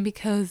chilly, you can be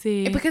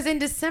cozy. Because in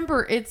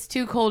December, it's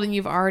too cold and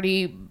you've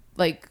already,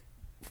 like,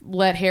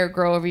 let hair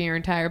grow over your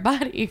entire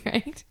body,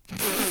 right?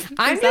 Is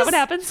that what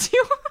happens to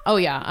you? Oh,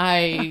 yeah.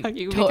 I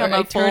You become a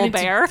I full turn into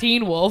bear?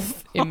 Teen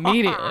Wolf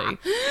immediately.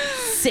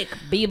 Sick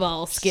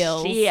b-ball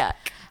skills. Yuck.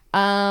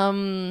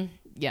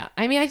 Yeah.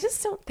 I mean, I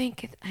just don't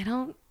think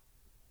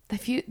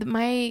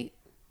my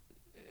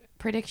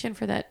prediction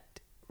for that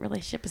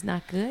relationship is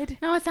not good.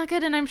 No, it's not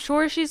good. And I'm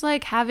sure she's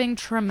like having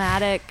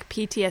traumatic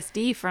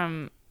PTSD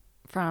from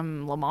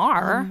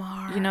Lamar.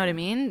 You know what I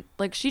mean?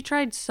 Like she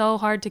tried so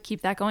hard to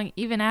keep that going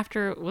even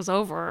after it was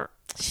over.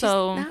 She's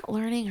not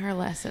learning her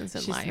lessons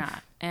in she's life.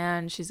 not.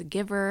 And she's a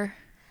giver.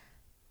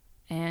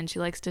 And she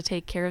likes to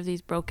take care of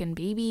these broken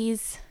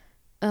babies.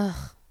 Ugh.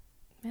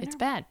 It's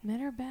bad.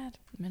 Men are bad.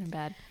 Men are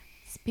bad.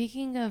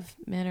 Speaking of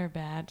men are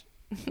bad,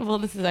 well,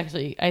 this is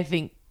actually, I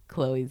think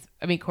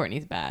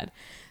Kourtney's bad.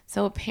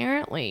 So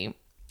apparently,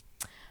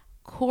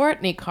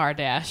 Kourtney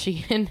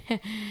Kardashian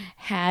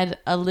had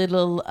a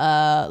little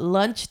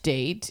lunch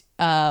date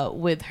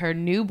with her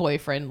new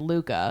boyfriend,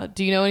 Luka.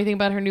 Do you know anything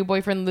about her new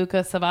boyfriend,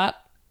 Luka Sabat?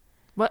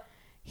 What?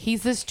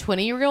 He's this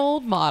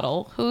 20-year-old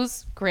model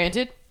who's,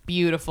 granted,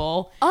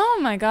 beautiful. Oh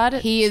my God.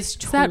 He is...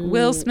 Is that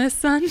Will Smith's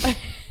son?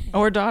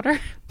 Or daughter?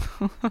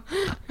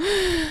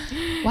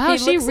 Wow, He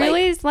she looks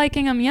really is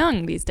liking him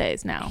young these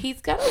days now.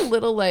 He's got a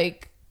little,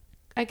 like...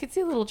 I could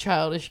see a little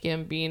childish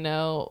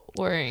Gambino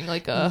wearing,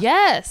 like, a...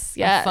 Yes.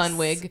 a fun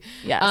wig.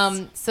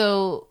 Yes.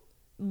 So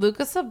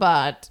Luka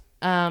Sabat,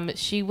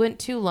 she went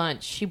to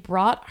lunch. She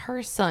brought her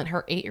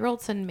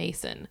 8-year-old son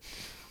Mason,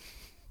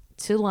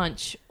 to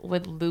lunch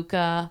with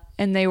Luka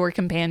And they were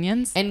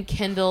companions? and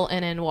Kendall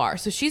and Anwar.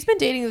 So she's been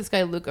dating this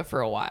guy Luka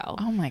for a while,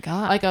 Oh my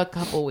God. like a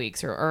couple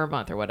weeks or a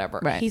month or whatever.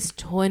 Right. He's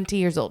 20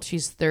 years old.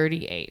 She's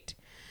 38.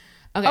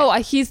 Okay. Oh,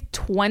 he's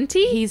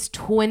 20? He's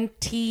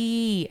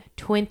 20.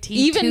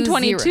 Even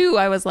 22,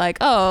 I was like,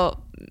 oh,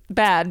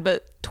 bad,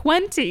 but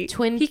 20.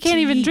 20. He can't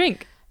even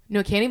drink.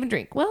 No, can't even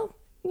drink. Well,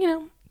 you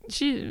know.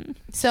 She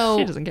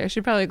So doesn't care.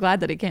 She's probably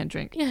glad that he can't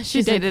drink. Yeah, she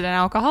she's like- dated an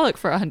alcoholic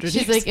for 100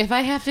 she's years. like, if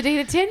I have to date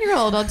a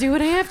 10-year-old, I'll do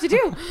what I have to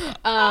do.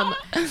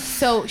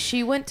 So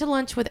she went to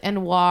lunch with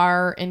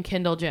Anwar and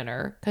Kendall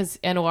Jenner because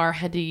Anwar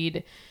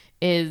Hadid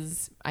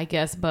is, I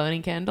guess,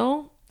 boning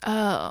Kendall.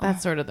 Oh,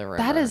 That's sort of the rumor.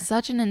 that is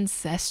such an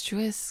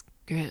incestuous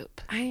group.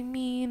 I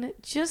mean,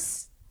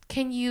 just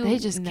can you? They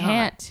just not?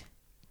 can't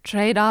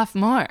trade off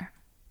more.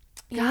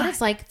 You know what it's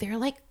like? They're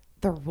like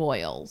the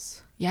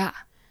royals, Yeah.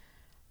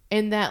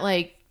 and that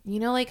like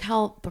like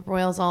how the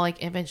royals all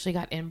like eventually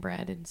got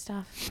inbred and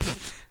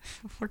stuff.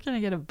 We're going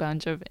to get a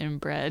bunch of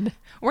inbred.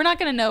 We're not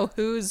going to know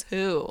who's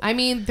who. I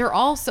mean, they're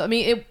also. I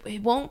mean,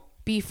 it won't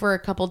be for a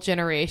couple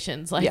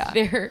generations. Like Yeah.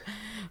 they're.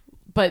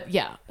 But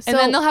yeah, And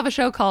then they'll have a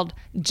show called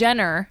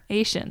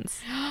Generations.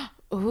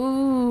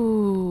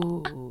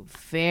 Ooh,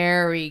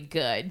 very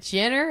good.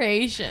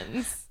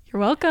 Generations. You're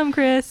welcome,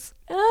 Chris.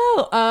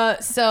 Oh,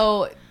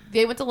 so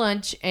they went to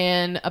lunch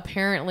and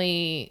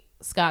apparently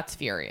Scott's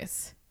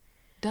furious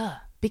Duh.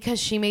 because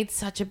she made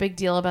such a big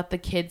deal about the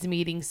kids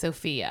meeting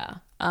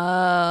Sophia.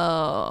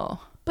 Oh.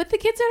 But the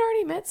kids had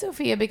already met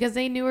Sophia because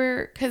they knew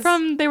her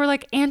They were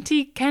like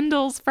Auntie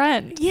Kendall's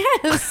friend.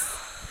 Yes.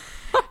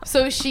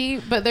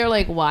 But they're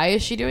like, why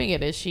is she doing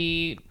it? Is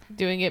she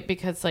doing it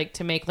because like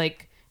to make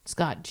like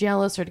Scott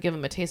jealous or to give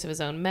him a taste of his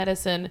own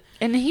medicine?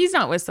 And he's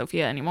not with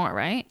Sophia anymore,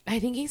 right? I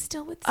think he's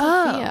still with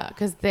Oh. Sophia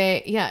because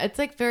it's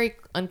like very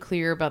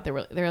unclear about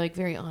they're like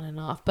very on and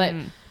off. But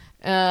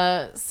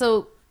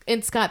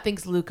and Scott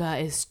thinks Luka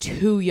is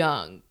too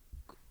young.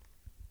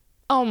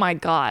 Oh my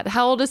God.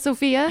 How old is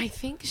Sophia? I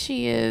think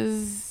she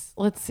is.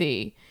 Let's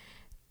see.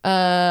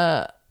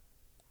 Let's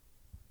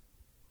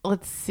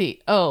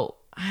see. Oh,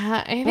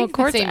 I think Well, the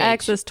Court's same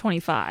ex age. is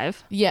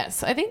 25.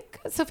 Yes, I think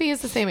Sophia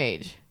is the same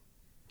age.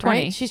 20.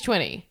 Right? She's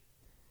 20.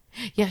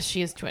 Yes,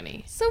 she is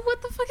 20. So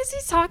what the fuck is he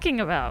talking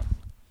about?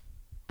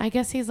 I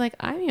guess he's like,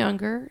 I'm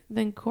younger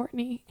than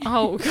Kourtney.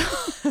 Oh,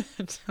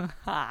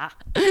 God.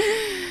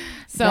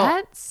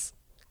 So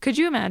Could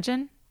you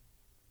imagine?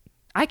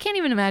 I can't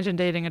even imagine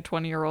dating a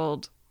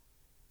 20-year-old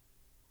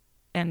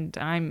and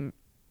I'm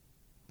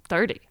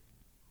 30.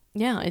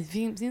 yeah, it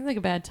seems like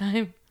a bad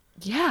time.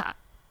 Yeah.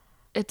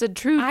 It's a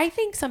true... I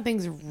think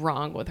something's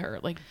wrong with her,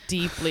 like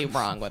deeply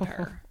wrong with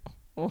her.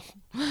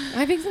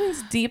 I think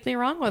something's deeply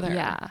wrong with her.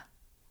 Yeah.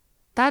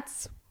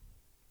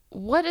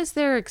 What is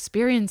their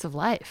experience of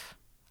life?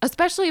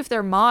 Especially if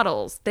they're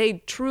models, they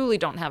truly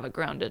don't have a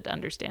grounded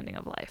understanding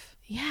of life.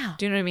 Yeah.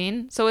 Do you know what I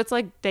mean? So it's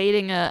like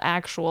dating a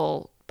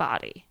actual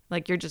body.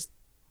 Like it's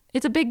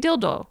a big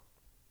dildo.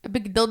 A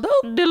big dildo?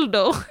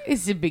 Dildo.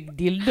 It's a big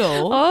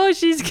dildo. Oh,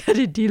 she's got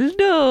a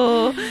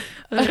dildo.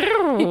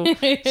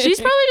 She's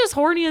probably just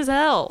horny as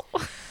hell.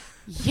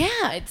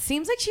 Yeah, it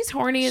seems like she's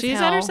horny as She's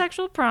hell. at her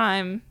sexual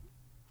prime.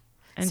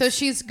 And So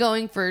she's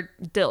going for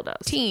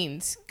dildos.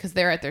 teens because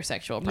they're at their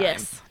sexual prime.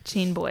 Yes.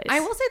 Teen boys. I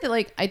will say that,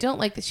 like, I don't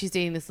like that she's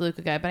dating this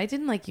Luca guy, but I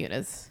didn't like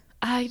Eunice.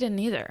 I didn't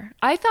either.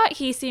 I thought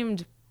he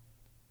seemed,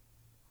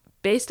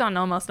 based on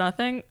almost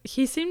nothing,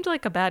 he seemed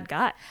like a bad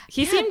guy.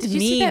 He seemed did you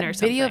mean see that or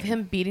something. video of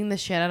him beating the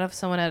shit out of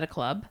someone at a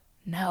club?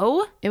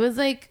 No. It was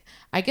like,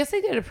 I guess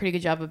they did a pretty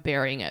good job of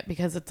burying it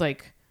because it's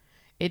like,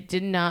 it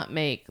did not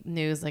make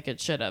news like it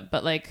should have.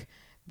 But like,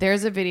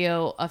 there's a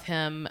video of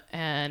him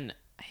and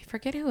I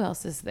forget who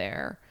else is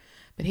there,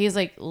 but he's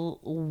like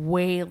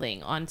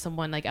wailing on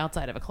someone like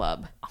outside of a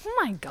club. Oh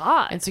my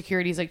God. And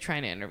security's like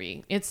trying to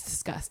intervene. It's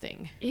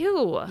disgusting.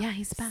 Ew. Yeah,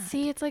 he's bad.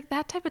 See, it's like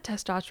that type of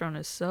testosterone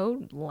is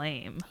so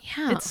lame.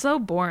 Yeah. It's so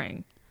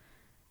boring.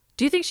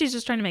 Do you think she's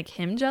just trying to make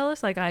him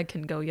jealous? Like, I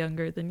can go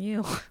younger than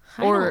you.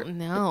 I don't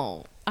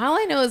know. All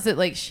I know is that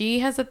like she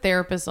has a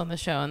therapist on the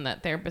show and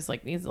that therapist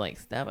like needs to like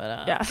step it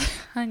up. Yeah.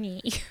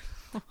 Honey.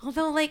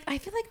 Although like I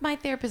feel like my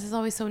therapist is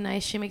always so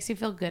nice. She makes me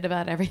feel good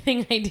about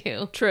everything I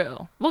do.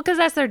 True. Well, because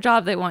that's their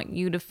job. They want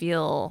you to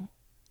feel.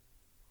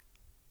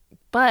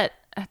 But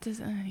at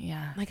this,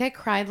 yeah. Like I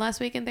cried last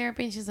week in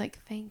therapy and she's like,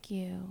 "Thank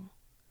you.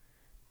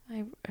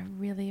 I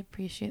really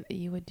appreciate that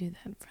you would do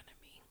that in front of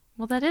me."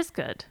 Well, that is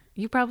good.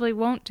 You probably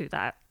won't do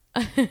that.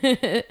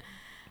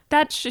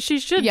 That she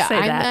should Yeah, say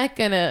I'm that.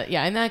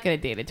 I'm not gonna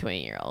date a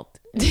 20-year-old.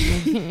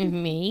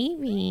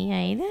 Maybe,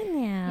 I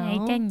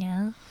don't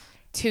know.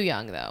 Too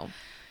young though.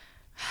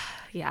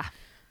 Yeah.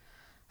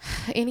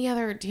 Do you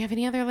have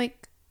any other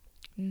like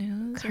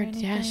News or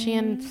Kardashian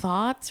anything?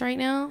 thoughts right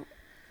now?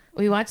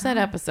 We watched that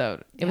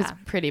episode. It was Yeah.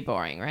 pretty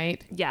boring,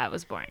 right? Yeah, it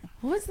was boring.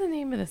 What was the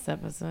name of this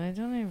episode? I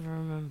don't even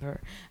remember.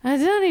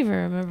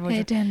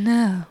 What don't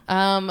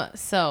know.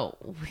 So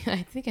I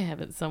think I have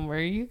it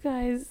somewhere. You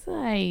guys,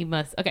 I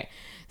must. Okay.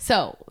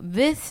 So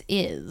this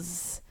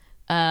is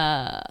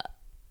Let's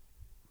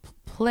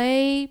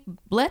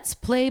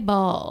Play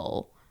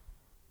Ball.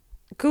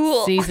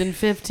 Cool. Season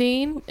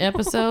 15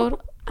 episode.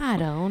 I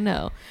don't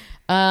know.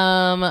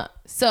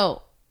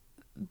 So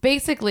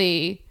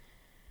basically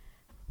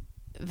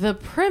the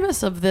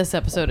premise of this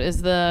episode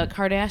is the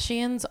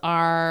Kardashians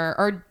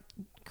or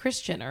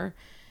Kris Jenner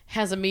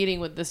has a meeting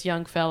with this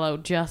young fellow,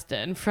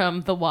 Justin,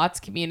 from the Watts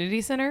Community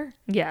Center.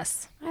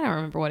 Yes. I don't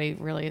remember what he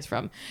really is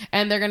from.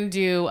 And they're going to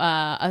do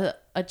a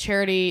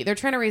charity. They're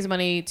trying to raise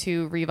money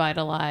to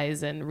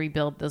revitalize and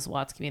rebuild this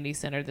Watts Community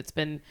Center that's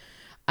been,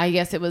 I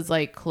guess it was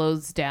like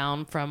closed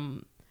down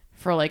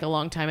for like a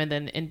long time and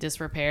then in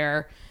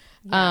disrepair.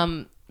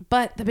 Yeah.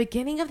 But the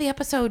beginning of the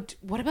episode,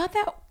 what about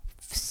that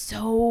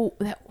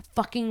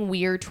fucking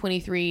weird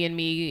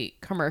 23andMe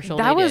commercial?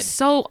 That was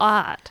so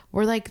odd.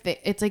 Where like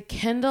it's like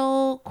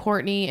Kendall,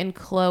 Courtney, and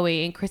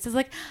Chloe, and Chris is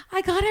like,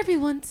 I got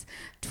everyone's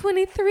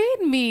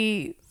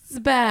 23andMe's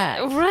back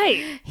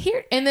Right.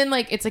 here, and then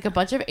like it's like a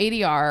bunch of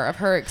ADR of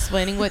her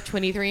explaining what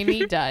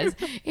 23andMe does.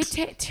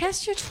 It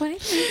tests your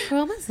 23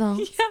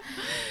 chromosomes. Yeah.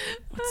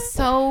 It's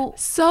so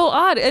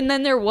odd. And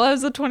then there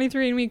was a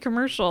 23andMe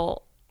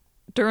commercial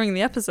during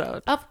the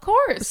episode. of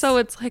course. So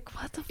it's like,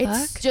 what the fuck?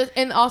 it's just,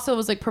 and also it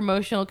was like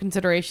promotional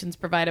considerations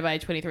provided by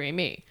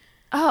 23andMe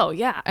Oh,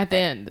 yeah. at the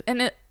end.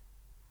 And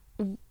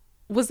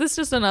was this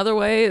just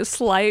another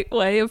slight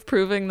way of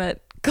proving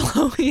that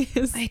Chloe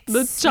is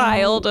the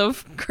child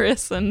of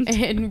Chris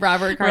and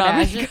Robert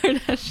Kardashian.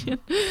 Kardashian.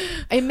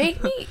 It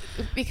made me,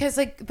 because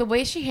like the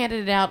way she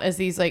handed it out as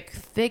these like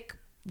thick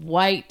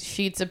white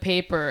sheets of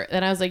paper,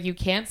 and I was like, you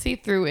can't see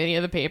through any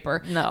of the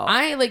paper. No.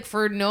 I like,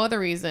 for no other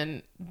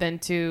reason than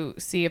to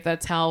see if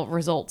that's how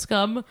results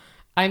come,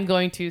 I'm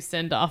going to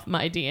send off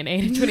my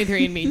DNA to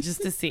 23andMe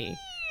just to see.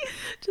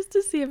 Just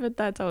to see if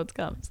that's how it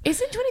comes.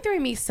 Isn't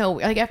 23andMe so,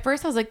 like at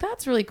first I was like,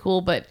 that's really cool,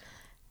 but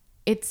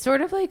it's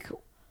sort of like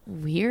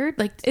weird.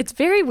 Like It's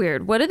very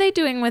weird. What are they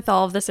doing with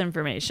all of this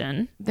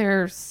information?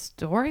 they're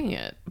storing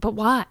it But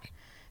why?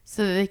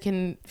 so that they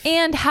can.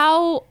 And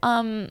how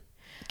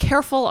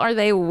careful are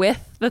they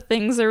with the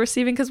things they're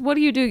receiving? Because what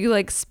do? You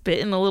like spit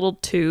in a little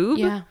tube?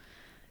 Yeah.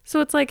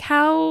 So it's like,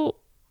 how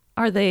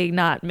are they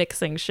not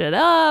mixing shit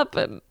up?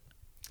 And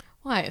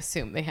Well, I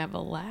assume they have a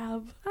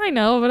lab. I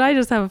know, but I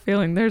just have a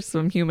feeling there's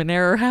some human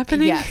error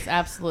happening. Yes,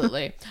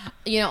 absolutely.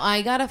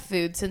 I got a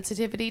food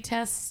sensitivity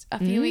test a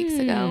few weeks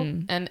ago,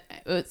 and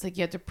it's like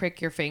you have to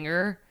prick your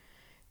finger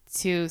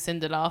to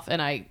send it off,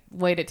 and I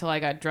waited till I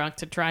got drunk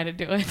to try to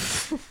do it.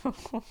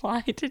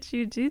 Why did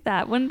you do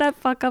that? Wouldn't that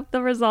fuck up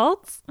the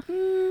results?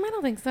 I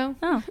don't think so.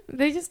 Oh.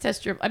 They just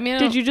test your. I mean,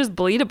 Did you just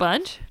bleed a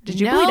bunch? Did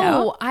you no, bleed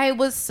out? I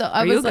was so.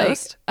 I Were you was a like,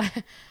 ghost?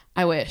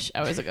 I wish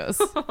I was a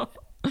ghost.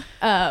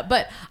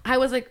 But I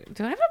was like,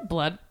 do I have a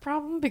blood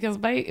problem? Because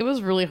it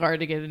was really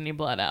hard to get any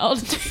blood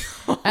out.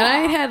 And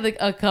I had like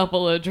a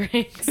couple of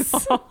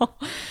drinks. I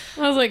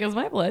was like, is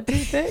my blood too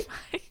thick?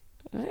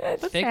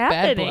 Thick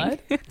happening?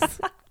 bad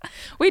blood.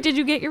 Wait, did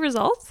you get your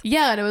results?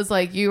 Yeah, and it was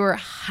like you were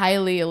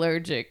highly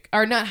allergic,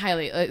 or not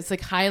highly. It's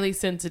like highly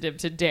sensitive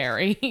to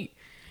dairy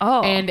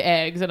Oh. and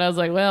eggs, and I was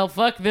like, well,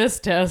 fuck this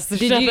test.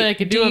 There's nothing I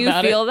can do about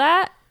it. Do you feel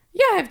that?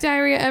 Yeah, I have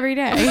diarrhea every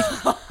day.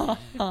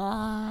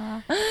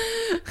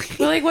 But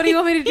like, what do you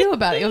want me to do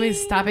about it? You want me to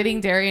stop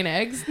eating dairy and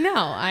eggs? No,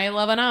 I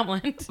love an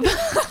omelet.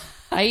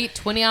 I eat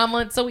 20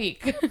 omelets a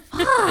week.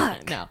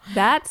 Fuck. No.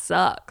 That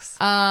sucks.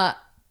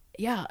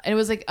 Yeah, and it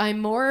was like I'm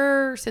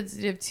more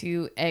sensitive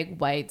to egg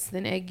whites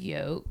than egg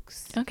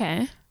yolks,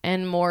 Okay.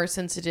 and more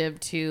sensitive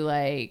to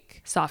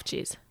like Soft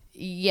cheese.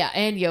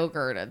 and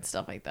yogurt and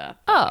stuff like that.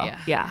 Oh,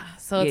 yeah.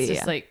 So it's Yeah,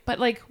 just yeah. like, but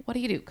like, what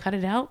do? Cut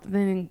it out?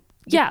 Then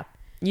Yeah,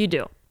 you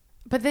do.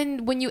 But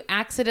then when you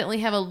accidentally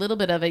have a little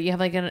bit of it, you have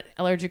like an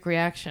allergic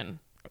reaction.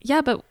 Yeah,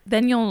 but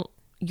then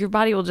your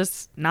body will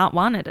just not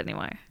want it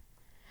anymore.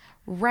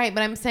 Right,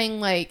 but I'm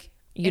saying like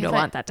You don't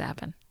want that to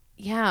happen.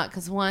 Yeah,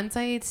 because once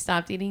I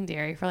stopped eating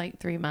dairy for like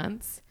 3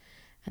 months,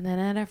 and then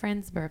at a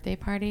friend's birthday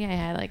party, I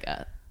had like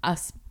a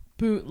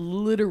spoon,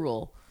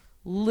 literal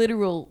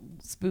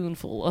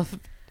spoonful of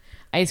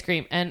ice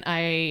cream, and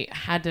I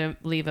had to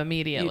leave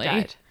immediately. You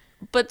died.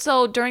 But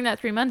so during that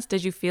 3 months,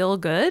 did you feel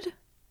good?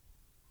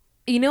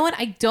 You know what?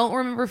 I don't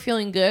remember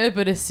feeling good,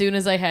 but as soon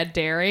as I had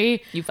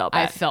dairy, You felt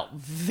bad. I felt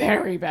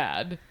very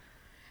bad.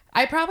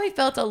 I probably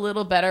felt a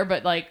little better,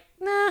 but like,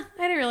 nah, I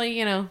didn't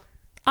really,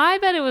 I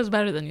bet it was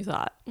better than you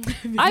thought.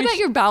 I bet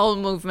your bowel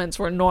movements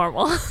were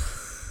normal.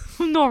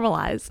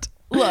 Normalized.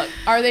 Look,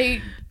 are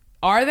they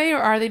or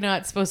are they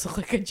not supposed to look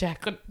like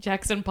a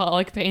Jackson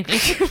Pollock painting?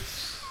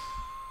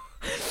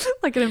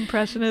 Like an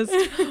impressionist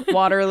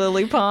water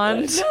lily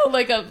pond. No,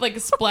 like a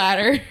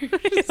splatter.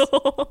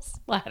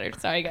 Splatter.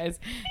 Sorry, guys.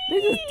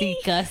 This is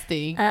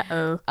disgusting.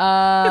 Uh-oh.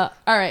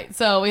 All right.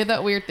 So we had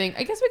that weird thing.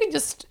 I guess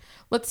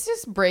let's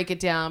just break it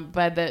down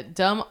by the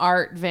dumb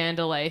art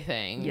Vandalay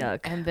thing. Yuck.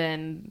 And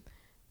then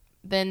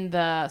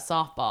the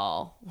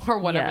softball or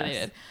whatever they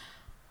Yes. did.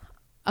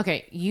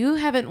 Okay, you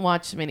haven't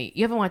watched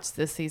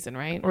this season,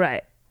 right?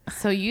 Right.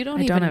 So you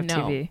don't I even don't have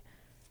know. TV.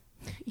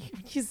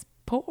 You're just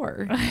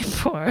poor. I'm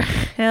poor.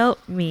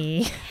 Help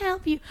me.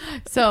 Help you.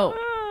 So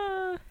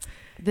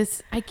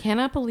I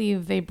cannot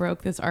believe they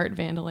broke this Art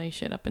Vandalay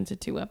shit up into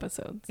 2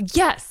 episodes.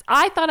 Yes,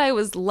 I thought I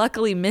was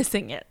luckily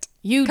missing it.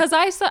 Because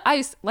I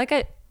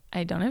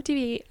don't have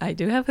TV. I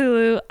do have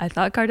Hulu. I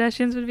thought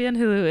Kardashians would be on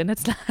Hulu, and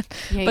it's not.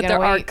 Yeah, you but gotta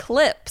there are wait.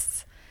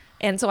 clips.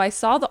 And so I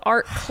saw the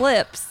art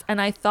clips,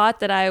 and I thought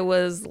that I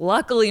was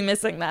luckily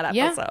missing that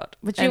Yeah, episode.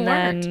 but you and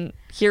weren't. then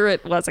here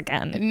it was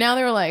again, Now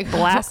they're like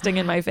blasting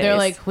in my face. They're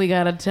like, we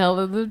gotta tell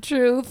them the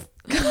truth.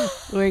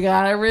 We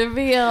gotta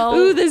reveal.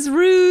 ooh, this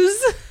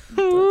ruse. She's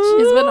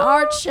been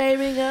art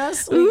shaming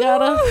us. We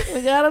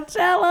gotta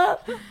tell her.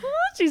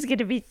 She's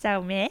gonna be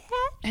so mad.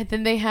 And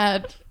then they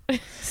had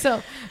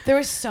so there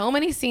were so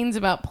many scenes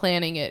about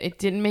planning it. It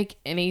didn't make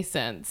any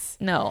sense.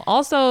 No.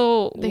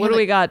 Also, They what had, do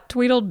we like- got?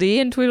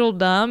 Tweedledee and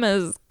Tweedledum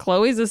as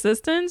Chloe's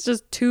assistants.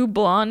 Just 2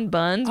 blonde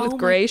buns Oh with my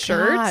gray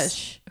shirts.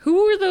 gosh.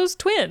 Who were those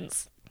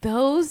twins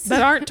Those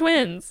that aren't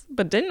twins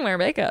but didn't wear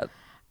makeup?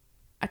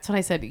 That's what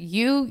I said.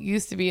 You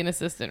used to be an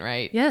assistant,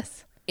 right?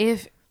 Yes.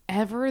 If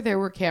ever there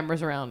were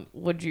cameras around,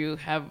 would you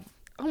have?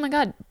 Oh my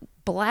God.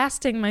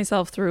 Blasting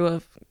myself through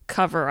a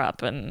cover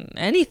up and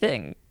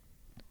anything.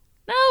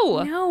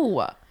 No.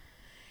 No.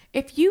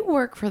 If you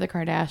work for the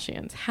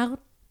Kardashians, how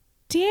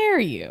dare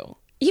you?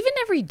 Even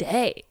every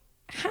day.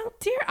 How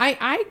dare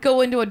I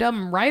go into a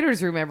dumb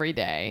writer's room every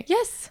day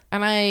Yes.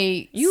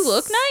 and You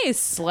look nice.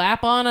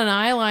 slap on an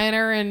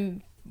eyeliner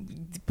and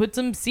put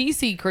some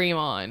CC cream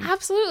on.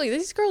 Absolutely.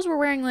 These girls were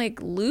wearing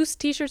like loose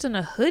t-shirts and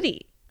a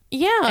hoodie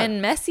Yeah.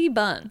 and messy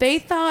buns. They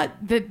thought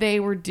that they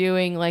were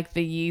doing like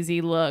the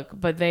Yeezy look,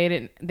 but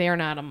they're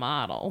not a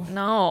model.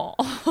 No.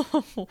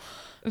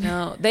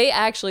 No. They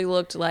actually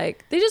looked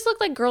like, they just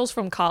looked like girls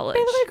from college. They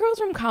look like girls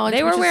from college.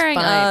 They were which is wearing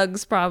fine.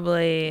 Uggs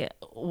probably.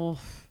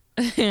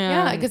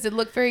 Yeah, because it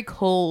looked very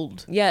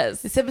cold.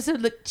 Yes. This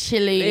episode looked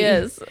chilly.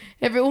 Yes.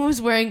 Everyone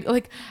was wearing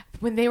like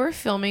when they were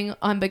filming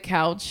on the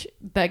couch,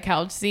 that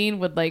couch scene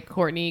with like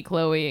Courtney,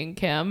 Chloe, and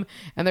Kim,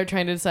 and they're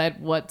trying to decide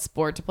what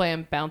sport to play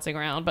and bouncing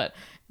around, but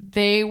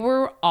they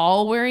were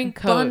all wearing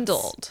coats.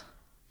 Bundled.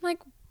 Like,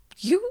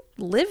 you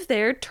live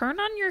there, turn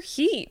on your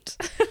heat.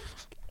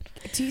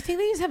 Do you think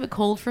they just have a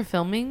cold for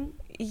filming?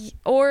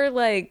 or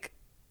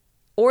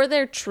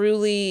they're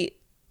truly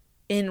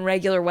in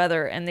regular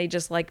weather and they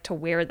just like to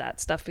wear that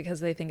stuff because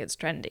they think it's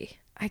trendy.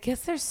 I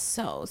guess they're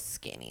so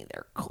skinny.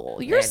 They're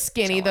cold. You're They're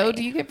skinny though. joy.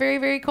 Do you get very,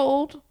 very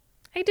cold?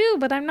 I do,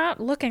 but I'm not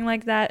looking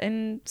like that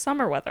in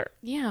summer weather.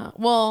 Yeah.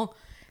 Well,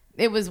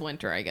 it was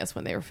winter, I guess,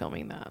 when they were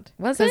filming that.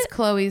 Was Because it?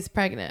 Chloe's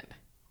pregnant.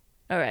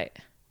 All right.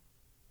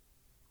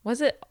 Was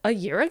it a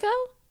year ago?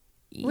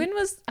 When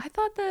was, I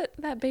thought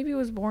that baby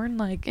was born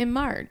like In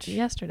March.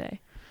 yesterday.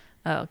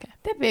 Oh, okay.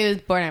 That baby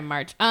was born in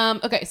March.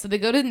 Okay, so they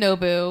go to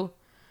Nobu.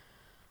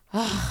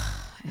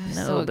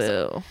 So excited.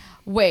 Nobu.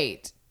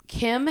 Wait,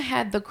 Kim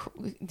had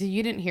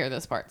you didn't hear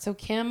this part. So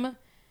Kim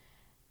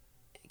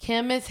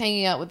Kim is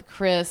hanging out with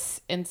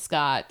Chris and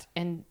Scott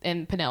and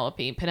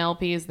Penelope.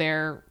 Penelope is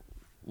there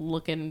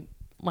looking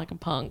like a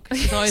punk.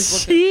 She's always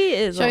looking. She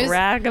is a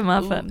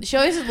ragamuffin. She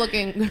always is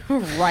looking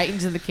right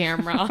into the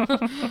camera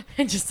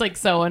and just like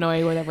so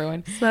annoyed with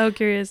everyone. So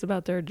curious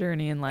about their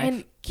journey in life.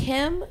 And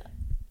Kim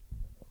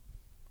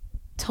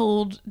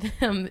told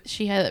them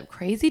she had a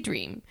crazy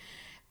dream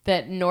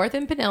that North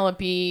and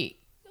Penelope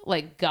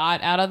like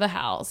got out of the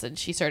house, and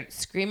she started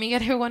screaming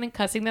at everyone and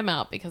cussing them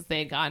out because they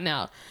had gotten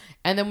out.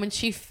 And then when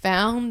she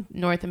found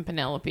North and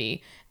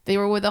Penelope, they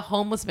were with a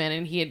homeless man,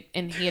 and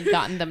he had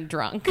gotten them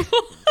drunk,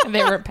 and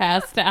they were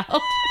passed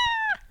out.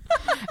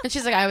 And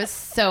she's like, I was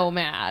so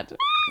mad.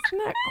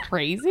 Isn't that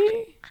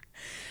crazy?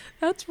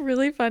 That's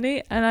really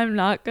funny, and I'm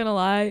not gonna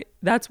lie,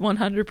 that's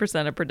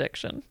 100% a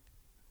prediction.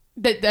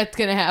 That's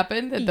gonna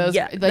happen. That those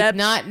like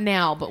not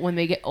now, but when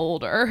they get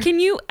older. Can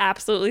you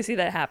absolutely see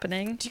that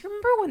happening? Do you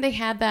remember when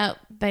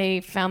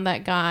they found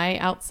that guy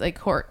outside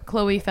court?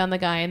 Chloe found the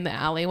guy in the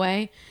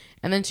alleyway,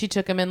 and then she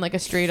took him in like a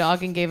stray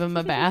dog and gave him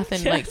a bath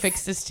and like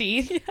fixed his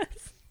teeth.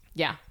 Yes.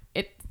 Yeah,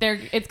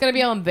 it's gonna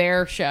be on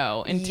their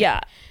show in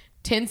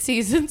 10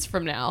 seasons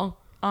from now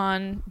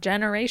on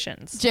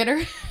Generations.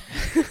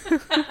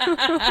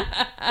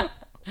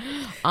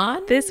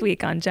 On this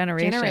week on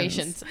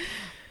Generations.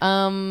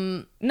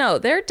 No,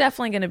 they're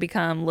definitely going to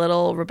become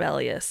little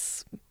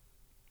rebellious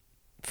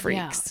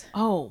freaks.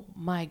 Yeah. Oh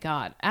my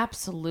God.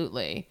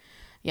 Absolutely.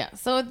 Yeah.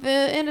 So at the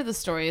end of the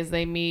story is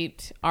they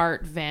meet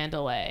Art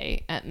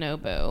Vandelay at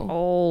Nobu.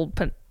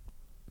 Old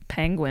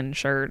penguin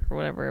shirt or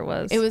whatever it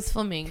was. It was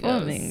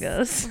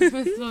flamingos. It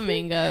was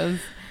flamingos.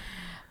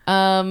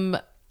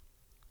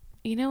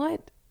 You know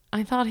what?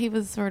 I thought he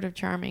was sort of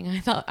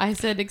charming. I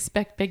said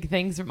expect big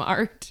things from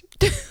Art.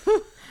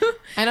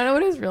 I don't know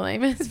what his real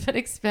name is, but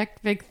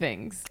expect big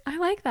things. I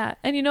like that.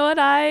 And you know what?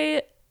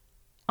 I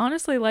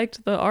honestly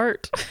liked the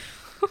art.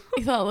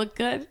 You thought it looked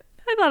good?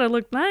 I thought it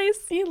looked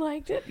nice. You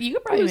liked it? You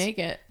could probably make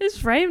it. It's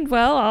framed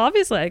well.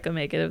 Obviously, I could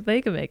make it if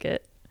they could make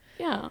it.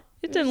 Yeah.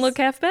 It didn't look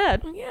half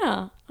bad.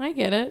 Yeah, I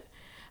get it.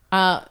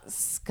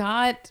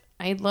 Scott,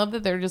 I love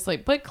that they're just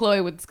like, put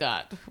Chloe with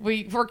Scott.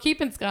 We're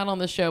keeping Scott on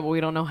the show, but we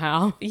don't know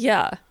how.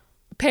 Yeah.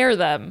 Pair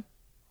them.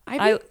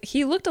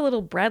 He looked a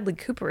little Bradley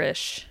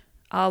Cooper-ish.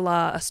 A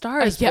la A Star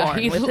Is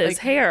Born with his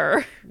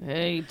hair.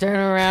 Hey, turn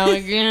around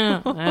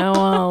again. I don't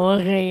want to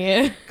look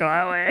at you.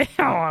 Chloe,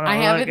 I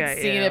haven't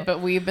seen it,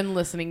 but we've been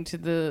listening to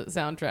the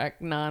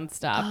soundtrack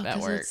nonstop at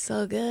work. It's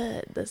so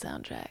good, the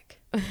soundtrack.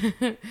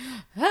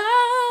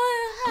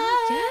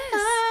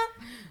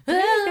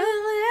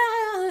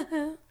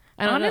 Yes.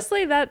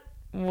 Honestly, that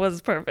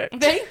was perfect.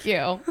 Thank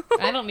you.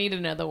 I don't need to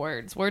know the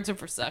words. Words are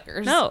for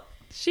suckers. No.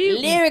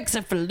 Lyrics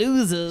are for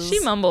losers.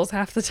 She mumbles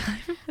half the time.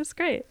 It's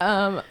great.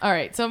 All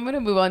right, so I'm gonna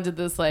move on to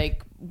this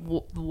like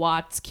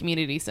Watts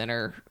Community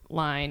Center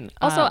line.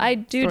 Also, I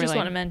do just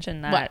want to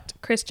mention that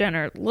Kris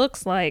Jenner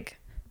looks like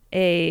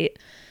a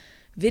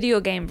video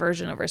game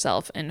version of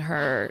herself in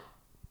her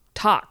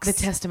talks. The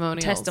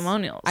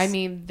testimonials. I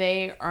mean,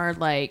 they are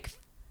like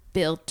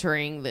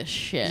filtering the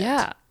shit.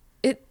 Yeah,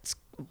 it's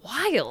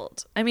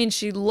wild. I mean,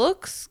 she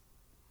looks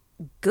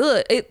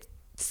good. It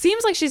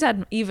seems like she's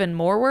had even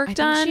more work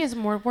done. I think she has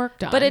more work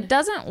done. But it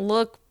doesn't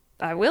look,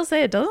 I will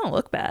say it doesn't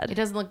look bad. It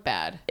doesn't look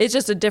bad. It's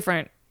just a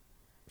different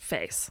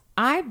face.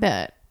 I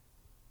bet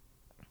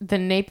the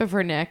nape of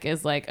her neck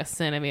is like a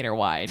centimeter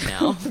wide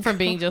now from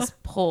being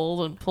just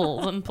pulled and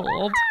pulled and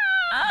pulled.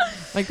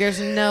 Like there's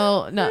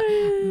no,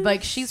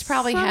 like she's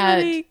probably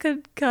Somebody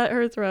could cut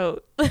her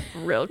throat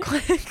real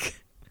quick.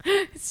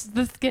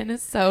 The skin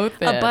is so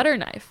thin. A butter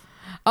knife.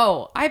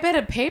 Oh, I bet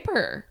a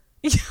paper.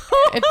 If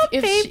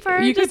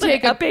paper, you could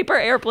take a paper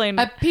airplane,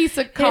 a piece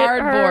of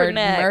cardboard,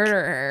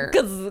 murder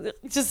her,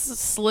 just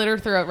slit her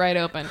throat right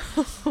open.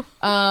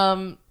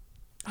 I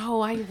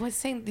was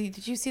saying,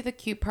 did you see the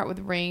cute part with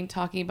Rain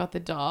talking about the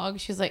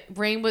dog? She's like,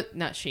 Rain was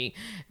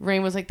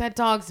like, that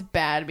dog's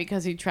bad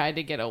because he tried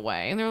to get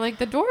away, and they're like,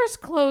 the door's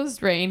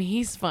closed, Rain,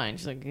 he's fine.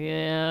 She's like,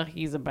 yeah,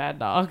 he's a bad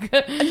dog.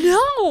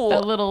 No,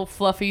 that little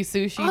fluffy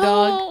sushi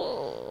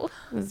dog.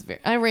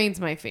 Rain's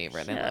my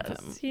favorite. Yes, I love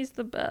him. He's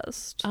the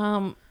best.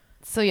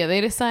 So yeah, they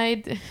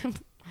decide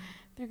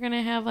they're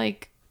gonna have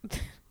like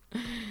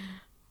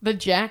the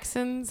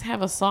Jacksons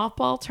have a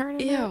softball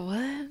tournament. Yeah,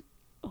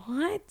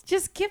 what?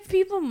 Just give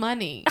people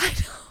money. I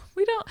know.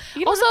 We don't.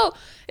 Also,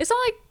 it's not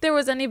like there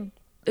was any.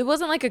 It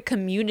wasn't like a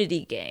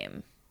community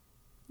game.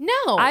 No,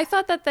 I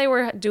thought that they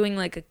were doing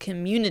like a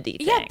community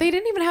thing. Yeah, they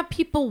didn't even have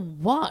people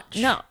watch.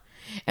 No.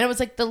 And it was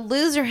like the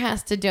loser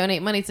has to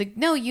donate money. It's like,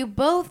 no, you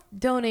both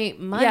donate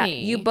money. Yeah,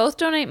 you both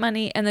donate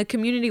money, and the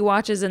community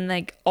watches, and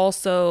like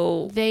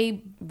also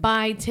they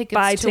buy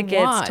tickets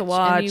to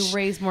watch, and you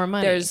raise more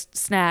money. There's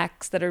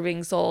snacks that are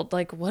being sold.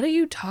 Like, what are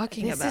you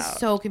talking about? This is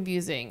so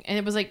confusing. And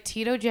it was like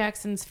Tito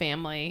Jackson's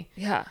family.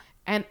 Yeah,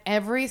 and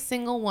every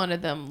single one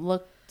of them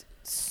looked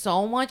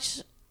so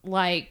much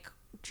like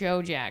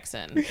Joe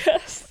Jackson.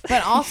 Yes,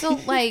 but also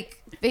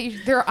like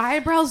their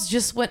eyebrows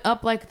just went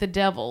up like the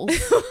devil's.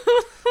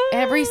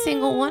 Every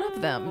single one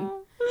of them.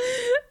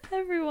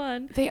 Everyone.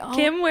 fun. They all-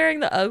 Kim wearing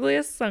the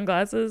ugliest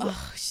sunglasses.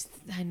 Oh,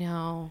 I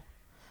know.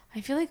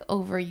 I feel like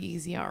over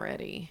Yeezy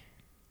already.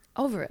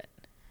 Over it.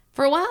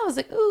 For a while, I was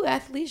like, ooh,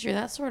 athleisure,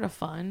 that's sort of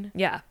fun.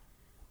 Yeah.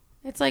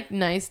 It's like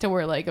nice to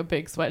wear like a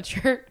big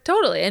sweatshirt.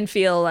 Totally. And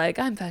feel like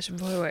I'm fashion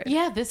forward.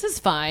 Yeah, this is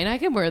fine. I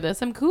can wear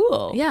this. I'm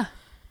cool. Yeah.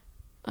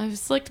 I've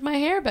slicked my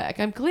hair back.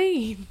 I'm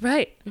clean.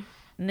 Right.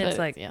 And But it's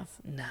like, yes,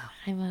 no.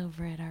 I'm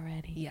over it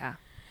already. Yeah.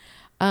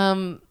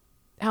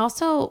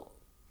 Also,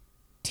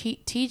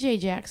 TJ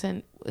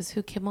Jackson was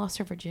who Kim lost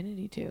her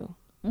virginity to.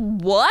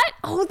 What?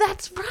 Oh,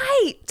 that's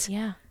right.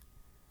 Yeah.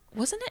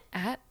 Wasn't it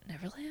at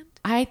Neverland?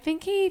 I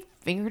think he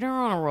fingered her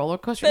on a roller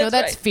coaster. No, That's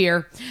that's right.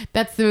 Fear.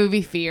 That's the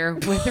movie Fear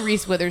with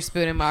Reese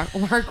Witherspoon and Mark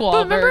Wahlberg.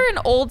 But remember in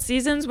old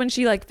seasons when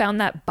she like found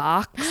that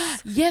box?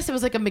 Yes, it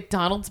was like a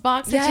McDonald's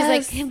box. Yes.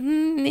 And she's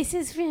like, this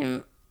is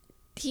from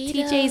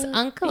TJ's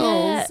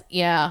uncles.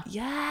 Yeah.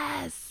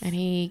 Yes. And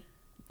he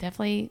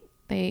definitely,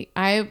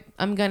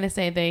 I'm going to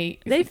say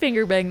They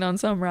finger banged on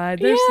some ride.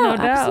 There's no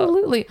doubt.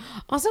 Absolutely.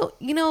 Also,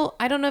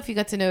 I don't know if you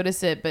got to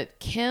notice it, but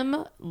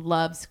Kim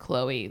loves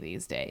Chloe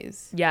these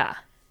days. Yeah.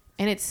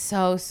 And it's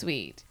so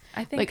sweet.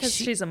 I think Like, because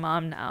she's a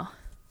mom now.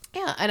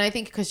 Yeah, and I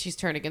think because she's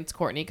turned against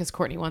Courtney because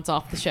Courtney wants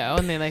off the show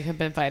and they like have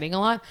been fighting a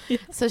lot. Yeah.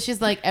 So she's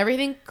like,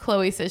 everything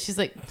Chloe says, she's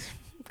like,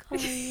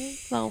 Chloe's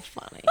so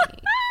funny.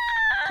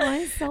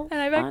 Chloe's so And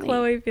I bet funny.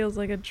 Chloe feels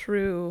like a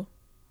true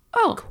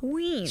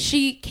queen.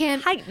 She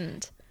can't.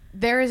 heightened.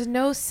 There is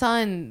no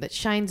sun that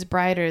shines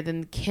brighter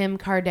than Kim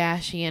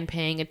Kardashian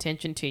paying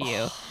attention to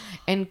you.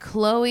 And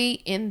Chloe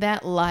in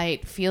that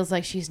light feels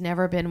like she's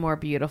never been more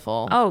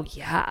beautiful. Oh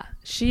yeah.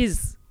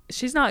 She's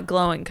not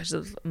glowing because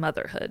of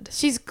motherhood.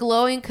 She's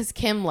glowing because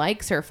Kim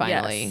likes her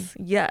finally.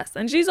 Yes.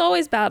 And she's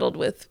always battled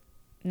with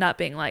not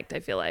being liked, I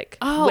feel like,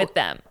 with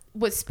them.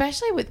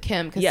 Especially with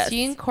Kim, because Yes.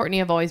 she and Courtney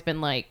have always been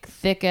like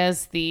thick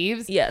as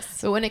thieves.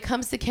 Yes. But when it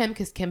comes to Kim,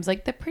 because Kim's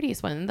like the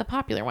prettiest one and the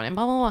popular one and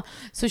blah, blah, blah.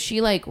 So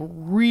she like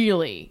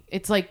really,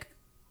 it's like,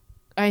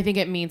 I think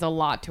it means a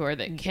lot to her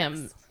that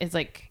Kim is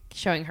like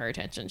showing her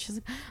attention. She's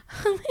like,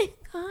 oh my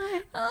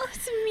God. Oh,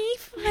 it's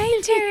me,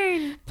 my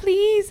turn.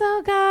 Please,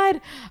 oh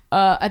God.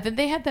 And then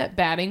they had that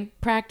batting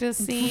practice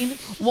scene.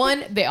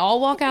 One, they all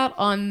walk out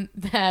on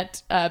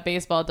that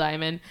baseball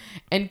diamond,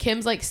 and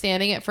Kim's like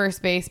standing at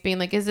first base being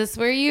like, is this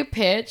where you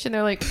pitch? And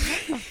they're like,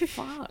 what the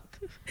fuck?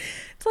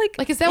 It's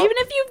like is that even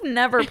what- if you've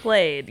never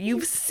played,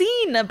 you've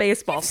seen a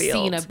baseball field.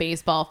 Seen a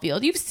baseball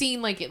field. You've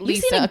seen like at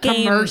least seen a a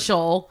game.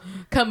 commercial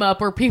come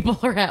up where people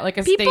are at like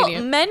a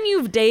stadium. Men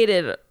you've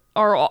dated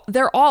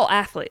they're all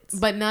athletes.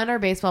 But none are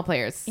baseball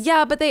players.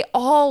 Yeah, but they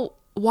all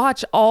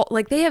watch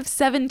like they have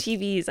 7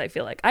 TVs, I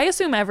feel like. I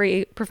assume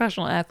every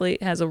professional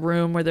athlete has a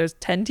room where there's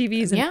 10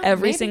 TVs and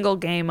every maybe. single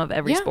game of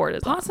every sport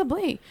is on.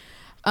 possibly.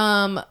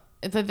 I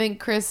think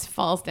Chris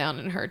falls down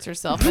and hurts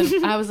herself.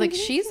 And I was like,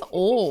 she's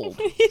old.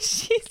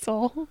 She's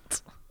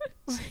old.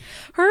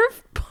 Her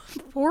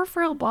poor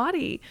frail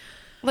body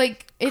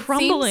Like, it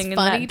crumbling seems in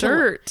funny that to-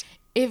 dirt.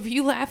 If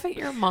you laugh at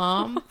your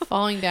mom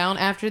falling down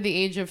after the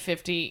age of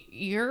 50,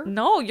 you're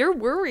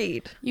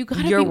worried.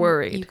 you're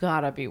worried. You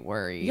gotta be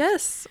worried.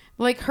 Yes.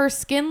 Like, her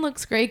skin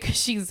looks great because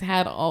she's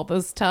had all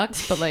those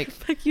tucks, but like,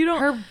 Like you don't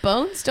her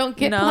bones don't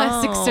get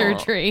plastic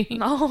surgery.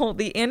 No,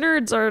 the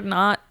innards are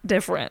not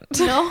different.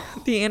 No.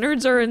 The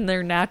innards are in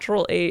their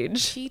natural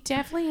age. She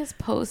definitely has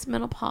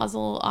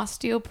postmenopausal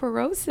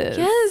osteoporosis.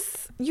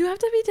 Yes. You have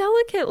to be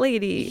delicate,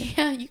 lady.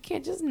 Yeah, you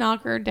can't just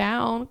knock her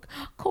down.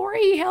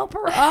 Corey, help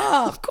her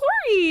up.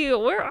 Corey,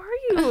 where are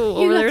you?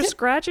 Over there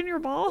scratching your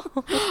balls.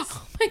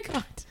 Oh my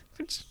God.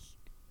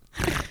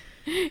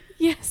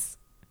 Yes.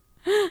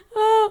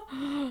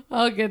 Oh,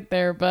 I'll get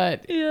there,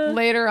 but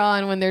later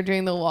on when they're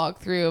doing the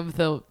walkthrough of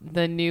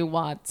the new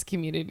Watts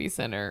Community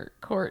Center,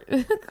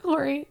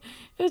 Corey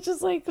is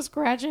just like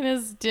scratching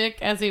his dick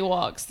as he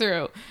walks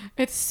through.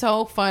 It's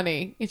so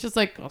funny. It's just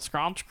like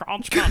scratch,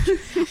 scratch, scratch.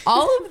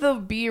 All of the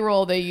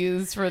B-roll they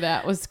used for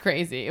that was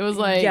crazy. It was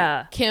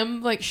like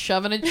Kim like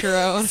shoving a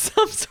churro.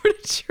 Some sort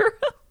of churro.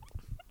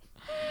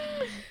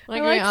 I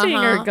like seeing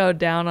her go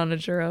down on a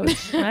churro.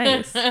 It's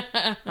nice.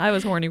 I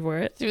was horny for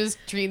it. She was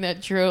treating that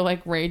churro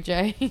like Ray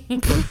J.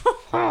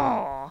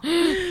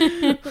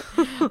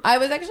 I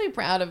was actually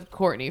proud of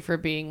Courtney for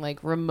being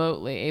like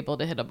remotely able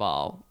to hit a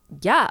ball.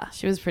 Yeah.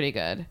 She was pretty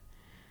good.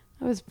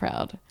 I was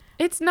proud.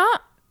 It's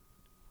not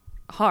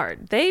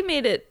hard. They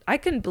made it. I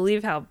couldn't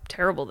believe how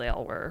terrible they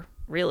all were.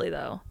 Really,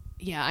 though.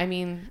 Yeah, I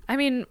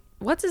mean,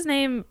 what's his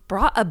name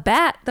brought a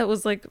bat that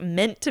was like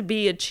meant to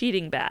be a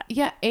cheating bat.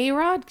 yeah,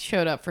 A-Rod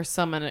showed up for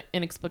some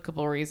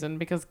inexplicable reason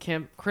because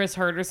Chris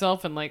hurt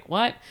herself and like,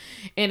 what?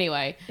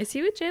 Anyway. Is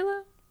he with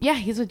J-Lo? Yeah,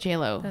 he's with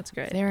J-Lo. That's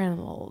great. They're in a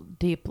little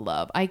deep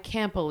love. I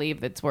can't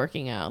believe it's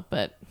working out,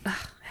 but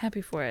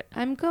Happy for it.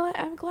 I'm glad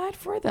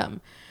for them.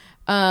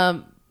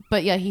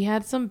 But yeah, he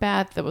had some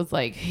bat that was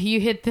like, you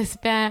hit this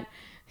bat,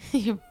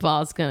 your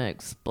ball's gonna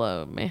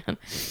explode, man.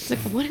 It's like,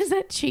 what is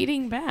that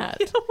cheating bat?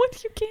 You know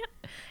what? You can't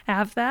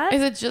have that.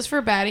 Is it just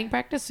for batting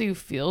practice so you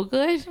feel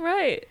good?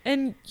 Right.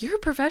 And you're a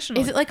professional.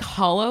 Is it like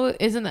hollow?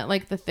 Isn't that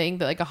like the thing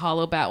that like a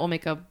hollow bat will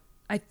make a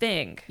I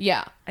think.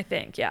 Yeah.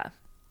 Yeah.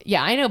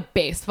 Yeah, I know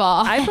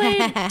baseball. I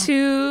played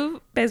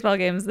 2 baseball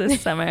games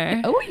this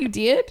summer. Oh, you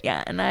did?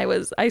 Yeah, and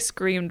I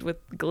screamed with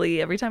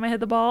glee every time I hit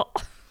the ball.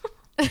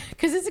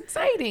 Because it's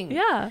exciting.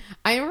 Yeah.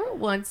 I remember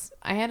once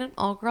I had an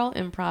all-girl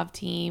improv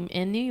team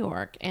in New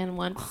York, and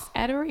once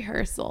at a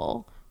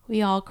rehearsal,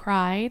 we all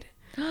cried.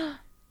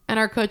 And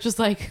our coach was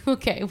like,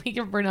 okay,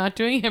 we're not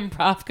doing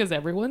improv because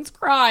everyone's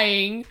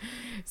crying.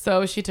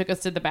 So she took us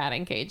to the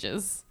batting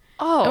cages.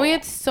 Oh. And we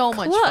had so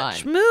much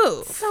clutch fun.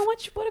 move. So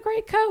much. What a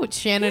great coach.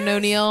 Shannon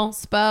O'Neill,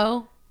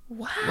 Spo.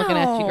 Wow. Looking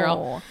at you,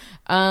 girl.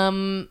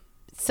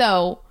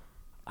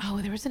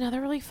 There was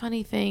another really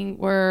funny thing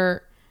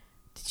where,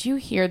 did you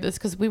hear this?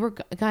 Because we were,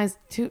 guys,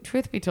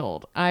 truth be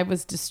told, I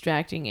was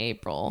distracting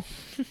April.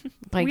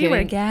 We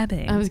were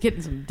gabbing. I was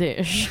getting some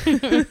dish.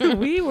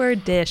 We were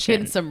dishing.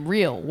 Getting some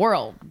real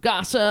world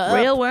gossip.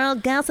 Real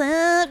world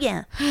gossip,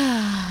 yeah.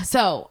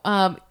 So,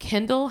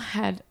 Kendall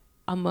had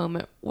a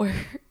moment where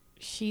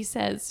she's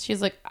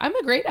like, I'm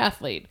a great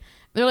athlete.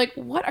 They're like,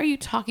 what are you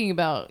talking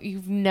about?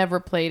 You've never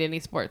played any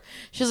sport.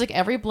 She's like,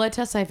 every blood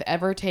test I've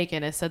ever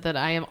taken has said that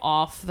I am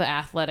off the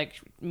athletic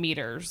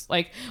meters.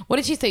 Like, what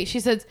did she say? She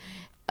said,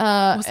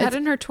 was that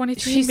in her 23andMe?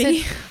 She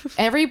said,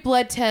 every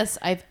blood test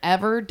I've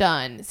ever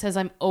done says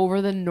I'm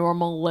over the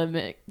normal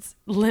limits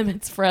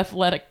for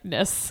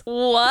athleticness.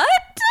 What?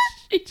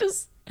 She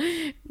just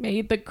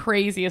made the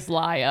craziest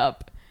lie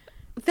up.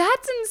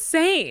 That's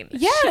insane.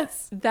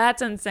 Yes.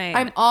 That's insane.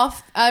 I'm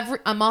off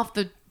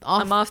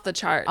the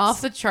charts.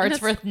 Off the charts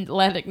for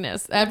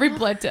athleticness. Every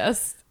blood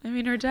test. I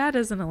mean, her dad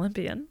is an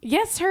Olympian.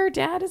 Yes, her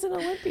dad is an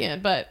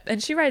Olympian,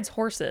 and she rides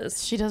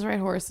horses. She does ride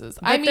horses.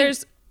 But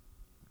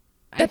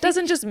that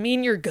doesn't just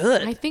mean you're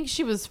good. I think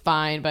she was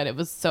fine, but it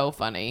was so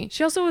funny.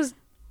 She also was.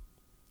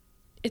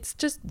 It's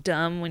just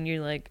dumb when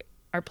you like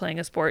are playing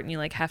a sport and you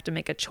like have to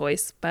make a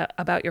choice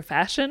about your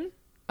fashion.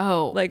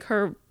 Oh, like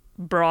her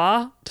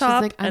bra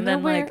top, like, and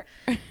then like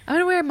I'm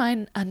gonna wear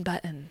mine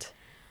unbuttoned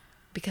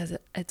because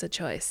it's a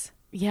choice.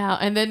 Yeah,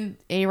 and then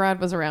A-Rod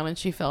was around and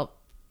she felt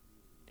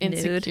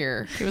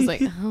insecure. She was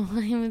like, "Oh,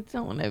 I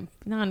don't want to,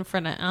 not in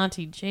front of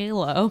Auntie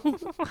J-Lo."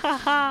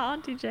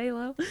 Auntie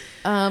J-Lo.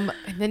 And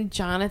then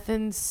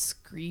Jonathan's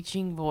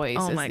screeching voice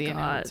as my the God.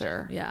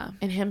 announcer. Yeah,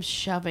 and him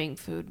shoving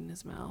food in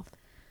his mouth.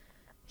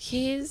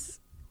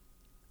 He's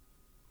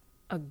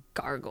a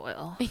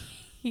gargoyle.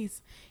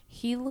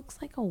 He looks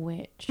like a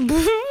witch.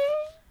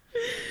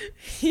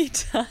 He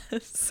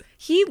does.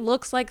 He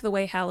looks like the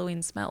way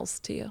Halloween smells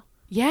to you.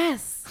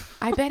 Yes.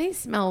 I bet he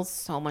smells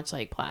so much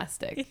like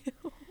plastic.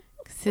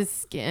 'Cause his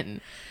skin.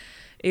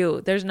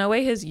 Ew, there's no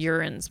way his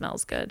urine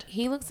smells good.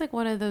 He looks like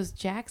one of those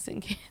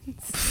Jackson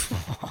kids.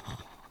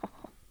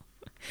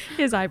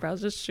 His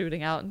eyebrows just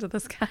shooting out into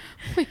the sky.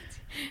 Wait,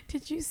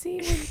 did you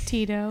see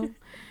when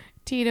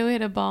Tito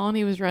hit a ball and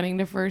he was running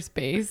to first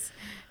base?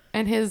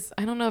 And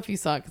I don't know if you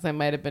saw it because I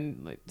might have been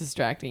like,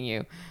 distracting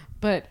you,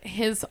 but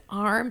his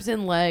arms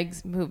and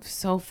legs moved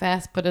so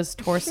fast, but his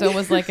torso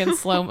was like in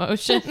slow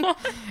motion.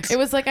 It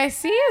was like, I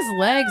see his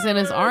legs and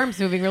his arms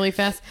moving really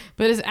fast,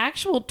 but his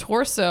actual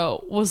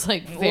torso was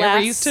like very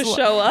last to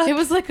show up. It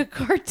was like a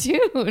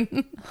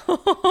cartoon.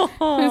 It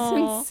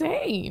was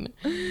insane.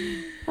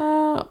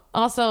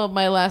 Also,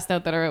 my last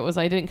note that I wrote was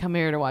I didn't come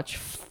here to watch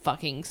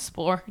fucking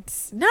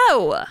sports.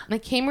 No. I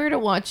came here to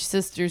watch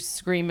sisters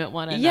scream at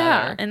one another.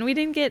 Yeah, and we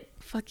didn't get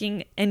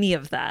fucking any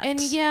of that.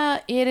 And yeah,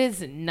 it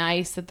is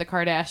nice that the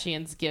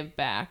Kardashians give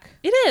back.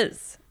 It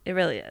is. It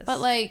really is. But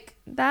like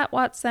that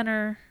Watts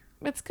Center,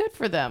 it's good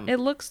for them. it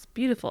looks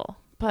beautiful.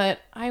 But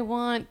I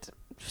want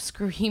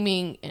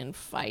screaming and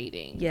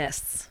fighting.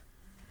 Yes.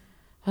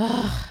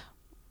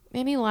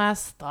 Any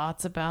last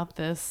thoughts about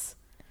this?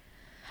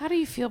 How do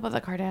you feel about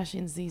the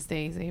Kardashians these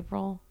days,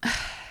 April?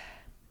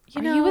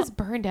 Are you as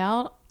burned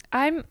out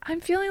I'm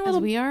feeling a little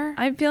as we are?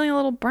 I'm feeling a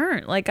little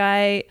burnt. Like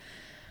it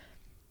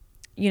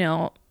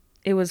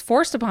was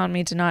forced upon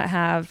me to not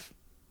have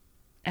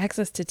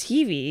access to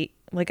TV.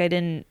 Like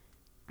it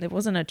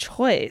wasn't a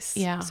choice.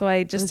 Yeah. So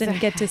I just didn't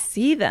get to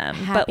see them.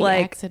 Happy But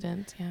like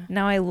accident. Yeah.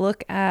 now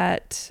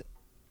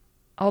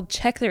I'll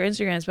check their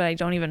Instagrams, but I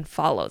don't even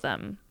follow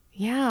them.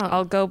 Yeah.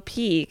 I'll go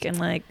peek and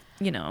like,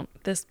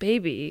 this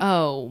baby.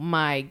 Oh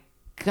my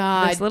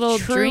God. This little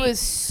True dream- is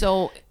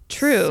so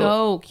True.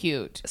 So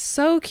cute.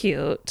 So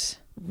cute.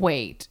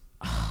 Wait.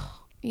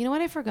 You know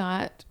what I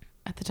forgot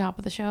at the top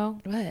of the show?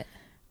 What?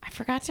 I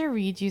forgot to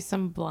read you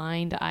some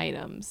blind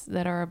items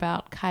that are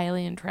about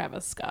Kylie and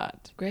Travis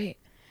Scott. Great.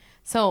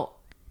 So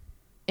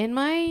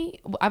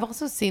I've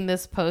also seen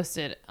this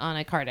posted on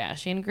a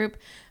Kardashian group,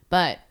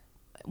 but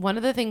one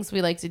of the things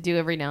we like to do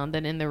every now and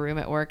then in the room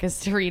at work is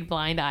to read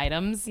blind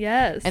items.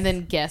 Yes. And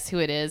then guess who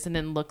it is and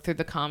then look through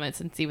the comments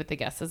and see what the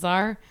guesses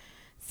are.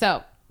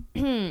 So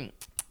I'm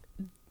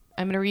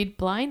going to read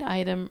blind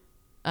item.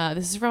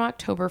 This is from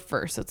October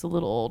 1st, so it's a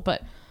little old,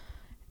 but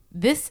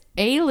this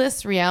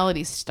A-list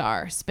reality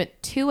star spent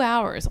 2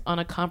 hours on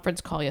a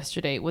conference call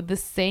yesterday with the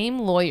same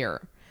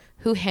lawyer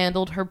who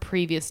handled her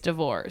previous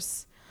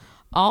divorce.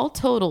 All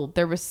totaled,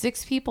 there were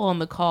 6 people on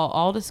the call,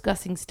 all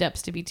discussing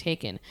steps to be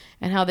taken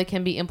and how they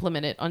can be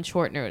implemented on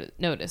short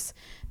notice.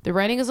 The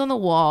writing is on the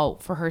wall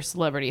for her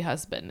celebrity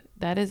husband.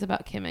 That is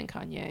about Kim and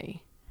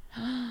Kanye.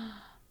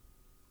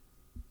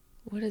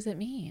 What does it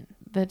mean?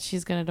 That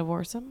she's going to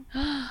divorce him?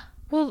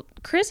 Well,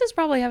 Chris is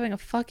probably having a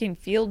fucking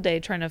field day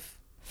trying to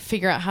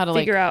Figure out how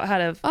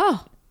to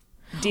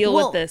deal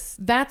with this.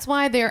 That's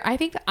why I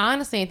think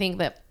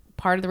that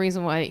part of the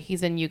reason why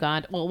he's in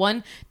Uganda, well,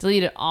 one,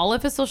 deleted all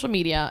of his social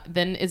media,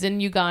 then is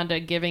in Uganda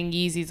giving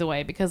Yeezys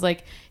away because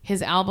like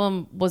his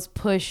album was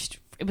pushed.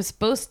 It was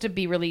supposed to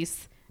be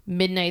released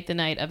midnight the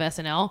night of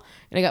SNL,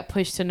 and it got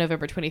pushed to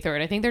November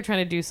 23rd. I think they're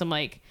trying to do some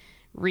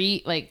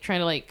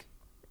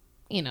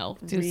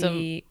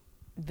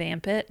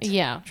Vamp it.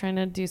 Yeah, trying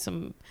to do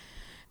some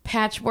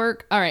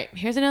patchwork. All right,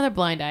 here's another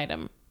blind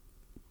item.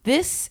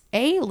 This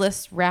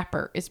A-list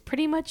rapper is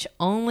pretty much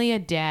only a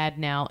dad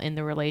now in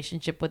the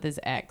relationship with his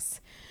ex.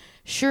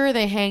 Sure,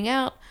 they hang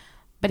out,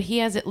 but he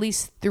has at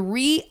least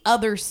 3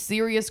 other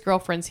serious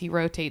girlfriends he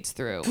rotates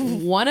through,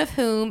 one of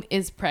whom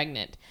is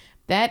pregnant.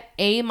 That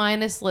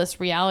A-list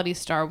reality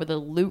star with a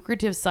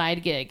lucrative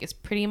side gig is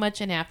pretty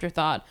much an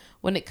afterthought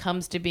when it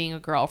comes to being a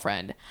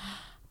girlfriend.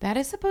 That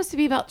is supposed to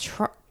be about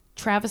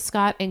Travis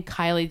Scott and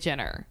Kylie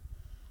Jenner.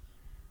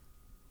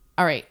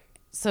 All right,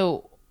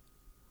 so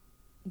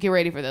get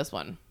ready for this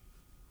one.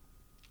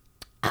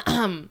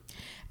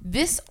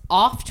 This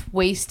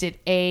oft-wasted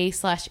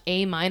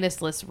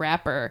A/A-list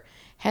rapper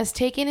has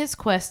taken his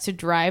quest to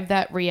drive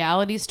that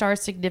reality star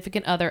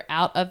significant other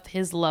out of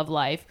his love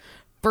life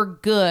for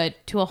good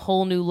to a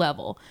whole new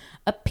level.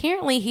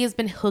 Apparently, he has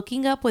been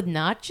hooking up with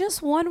not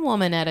just one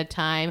woman at a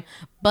time,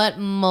 but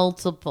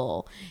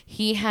multiple.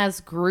 He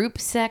has group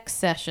sex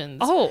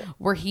sessions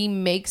where he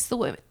makes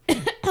the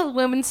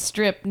women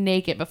strip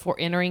naked before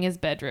entering his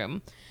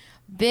bedroom.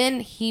 Then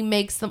he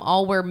makes them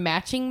all wear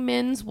matching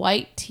men's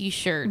white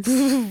t-shirts.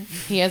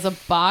 He has a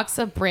box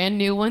of brand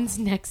new ones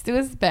next to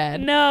his bed.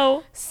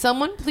 No.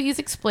 Someone please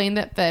explain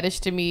that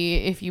fetish to me,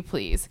 if you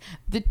please.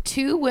 The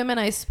 2 women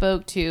I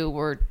spoke to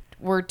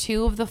were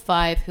 2 of the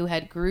 5 who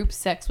had group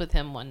sex with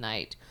him one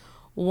night.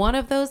 One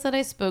of those that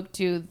I spoke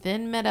to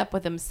then met up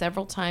with him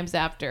several times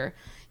after.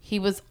 He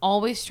was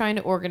always trying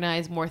to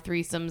organize more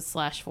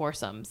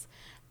threesomes/foursomes.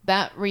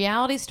 That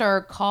reality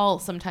star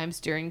calls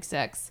sometimes during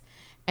sex,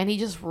 and he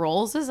just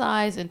rolls his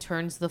eyes and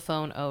turns the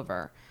phone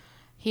over.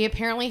 He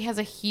apparently has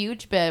a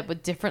huge bed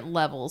with different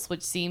levels,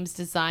 which seems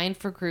designed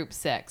for group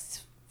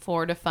sex.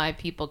 4 to 5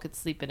 people could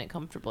sleep in it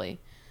comfortably.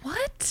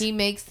 What? He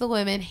makes the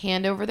women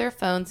hand over their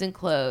phones and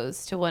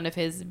clothes to one of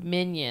his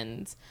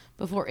minions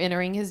before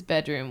entering his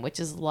bedroom, which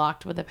is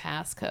locked with a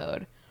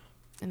passcode.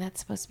 And that's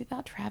supposed to be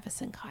about Travis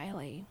and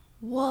Kylie.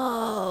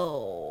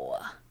 Whoa.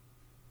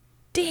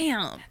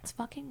 Damn. That's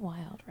fucking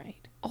wild,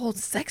 right? Old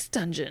sex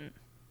dungeon.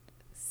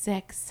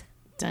 Sex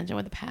dungeon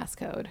with a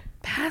passcode.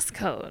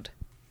 Passcode.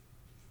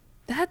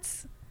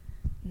 That's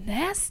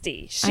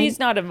nasty. She's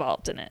not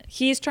involved in it.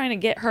 He's trying to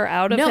get her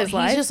out of his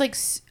life. No, he's just like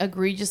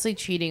egregiously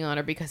cheating on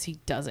her because he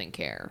doesn't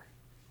care.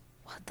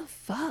 What the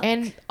fuck?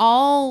 And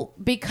all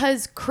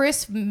because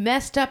Chris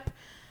messed up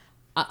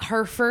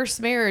her first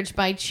marriage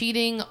by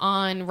cheating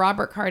on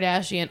Robert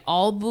Kardashian.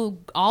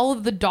 All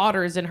of the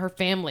daughters in her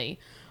family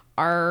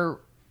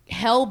are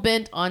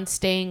hell-bent on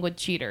staying with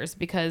cheaters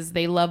because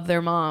they love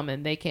their mom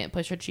and they can't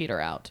push a cheater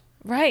out.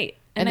 Right.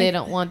 And they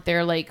don't want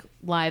their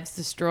lives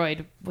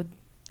destroyed with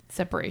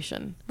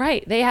separation.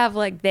 Right.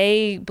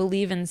 They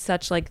believe in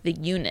such the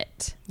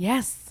unit.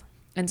 Yes.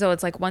 And so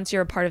it's once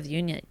you're a part of the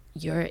unit,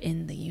 you're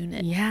in the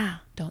unit. Yeah.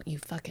 Don't you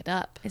fuck it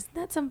up. Isn't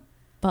that some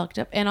fucked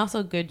up? And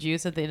also good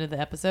juice at the end of the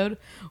episode.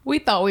 We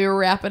thought we were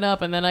wrapping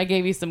up and then I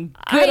gave you some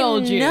good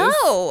old juice.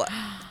 No.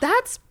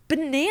 That's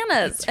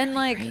bananas. It's and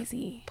really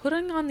crazy.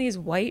 Putting on these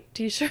white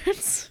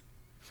t-shirts.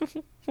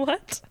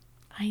 What?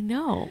 I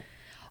know.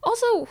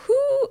 Also,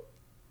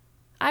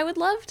 I would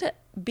love to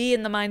be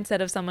in the mindset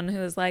of someone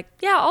who is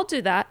yeah, I'll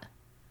do that.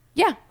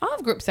 Yeah, I'll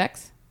have group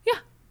sex. Yeah.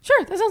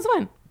 Sure, that sounds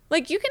fun.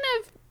 You can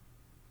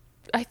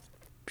have,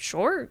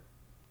 sure,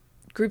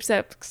 group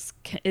sex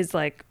is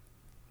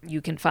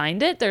you can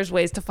find it. There's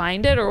ways to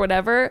find it or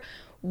whatever.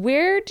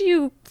 Where do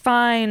you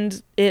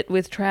find it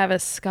with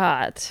Travis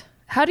Scott?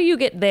 How do you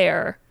get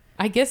there?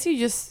 I guess you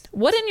just...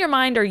 What in your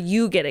mind are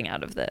you getting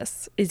out of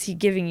this? Is he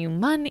giving you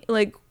money?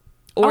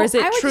 Or is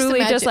it truly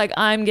just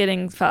I'm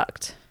getting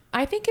fucked?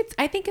 I think it's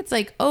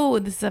oh,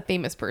 this is a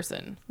famous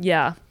person.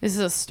 Yeah. This is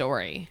a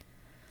story.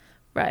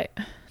 Right.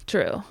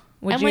 True.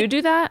 Would you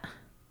do that?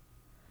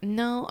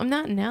 No, I'm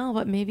not now,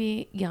 but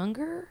maybe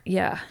younger.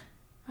 Yeah.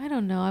 I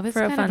don't know. I was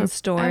for a fun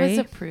story. I was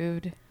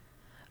approved.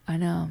 I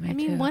know.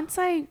 Me too. Once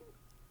I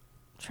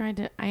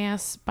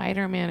asked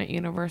Spider-Man at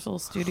Universal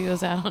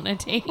Studios out on a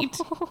date.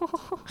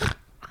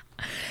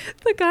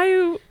 The guy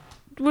who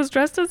was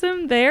dressed as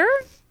him there?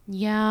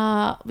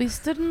 Yeah, we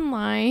stood in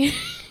line.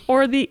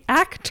 Or the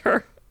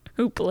actor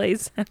who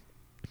plays him.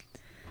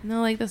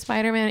 No, the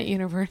Spider-Man at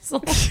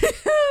Universal.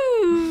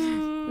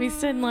 We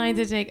stood in line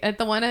to take at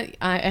the one at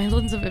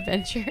Islands of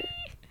Adventure.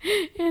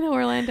 in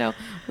Orlando.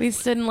 We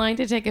stood in line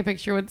to take a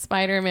picture with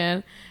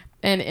Spider-Man.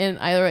 And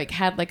I like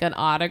had like an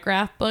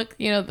autograph book,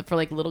 you know, for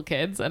like little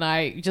kids. And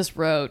I just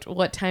wrote,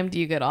 "What time do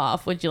you get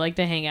off? Would you like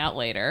to hang out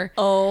later?"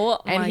 Oh,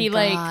 and my he God.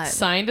 like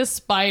signed a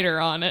spider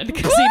on it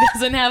because he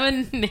doesn't have a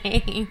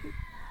name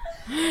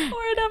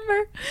or a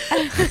number.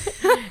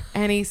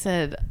 And he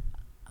said,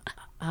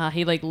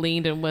 he like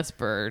leaned and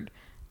whispered,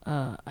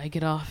 "I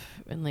get off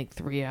in like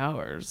 3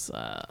 hours.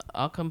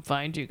 I'll come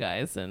find you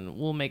guys and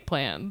we'll make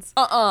plans."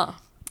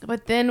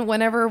 But then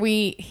whenever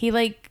he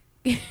like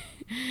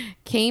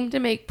came to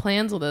make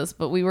plans with us,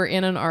 but we were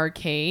in an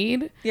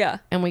arcade. Yeah.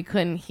 And we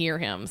couldn't hear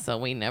him, so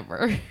we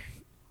never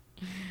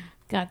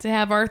got to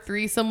have our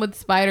threesome with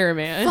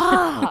Spider-Man.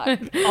 Fuck.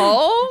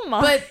 Oh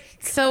my. But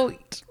so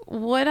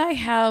would I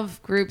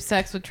have group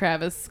sex with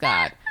Travis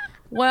Scott?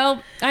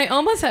 Well, I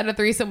almost had a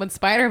threesome with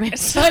Spider-Man,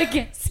 so I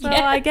guess So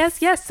I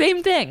guess, yes,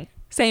 same thing.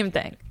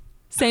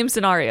 Same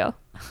scenario.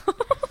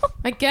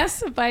 I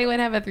guess if I would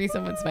have a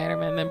threesome with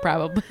Spider-Man, then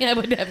probably I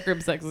would have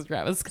group sex with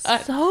Travis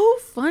Scott. So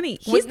funny.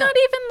 He's not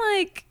even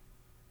like,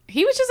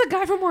 He was just a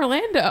guy from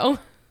Orlando.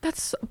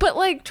 but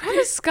like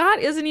Travis Scott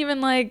isn't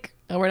even like,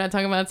 Oh, we're not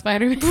talking about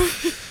Spider-Man?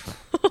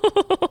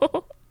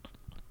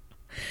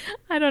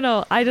 I don't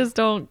know. I just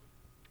don't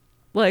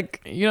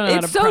like, You don't know how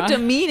it's to so pry.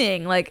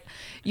 demeaning. Like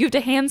you have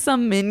to hand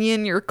some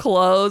minion your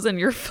clothes and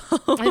your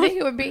phone. I think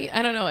it would be,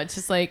 I don't know. It's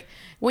just like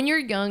when you're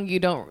young,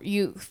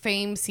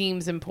 fame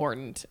seems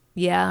important.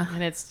 Yeah.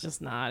 And it's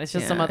just not. It's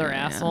just Yeah, some other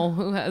yeah. asshole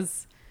who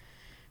has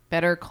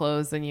better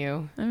clothes than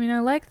you. I mean, I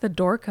like the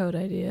door code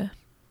idea.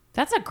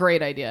 That's a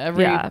great idea.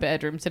 Every Yeah.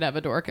 bedroom should have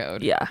a door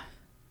code. Yeah.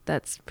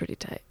 That's pretty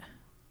tight.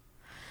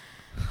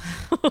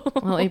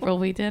 Well, April,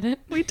 we did it.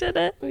 We did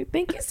it.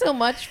 Thank you so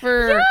much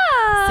for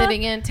Yeah.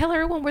 sitting in. Tell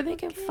everyone where they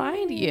can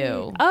find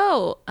you.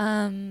 Oh,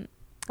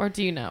 Or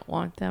do you not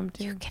want them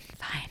to? you can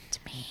find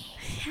me.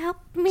 Help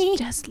me.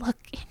 Just look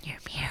in your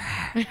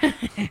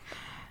mirror.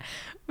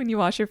 When you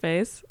wash your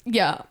face.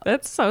 Yeah.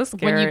 That's so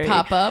scary. When you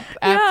pop up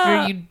after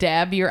Yeah. you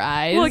dab your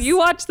eyes. Well, you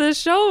watch this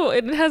show.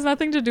 It has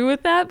nothing to do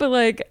with that, but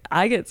like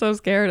I get so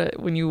scared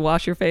when you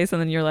wash your face and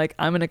then you're like,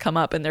 I'm gonna come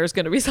up and there's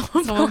gonna be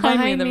someone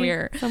behind me in the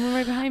mirror. Someone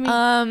right behind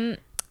me.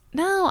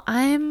 No,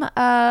 I'm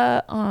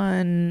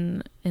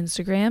on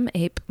Instagram,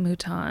 Ape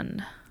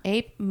Mouton.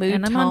 Ape Mouton.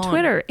 And I'm on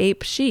Twitter,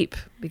 Ape Sheep,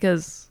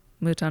 because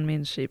Mouton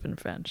means sheep in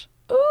French.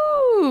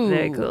 Ooh.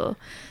 Very cool.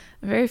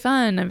 Very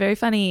fun. I'm very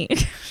funny.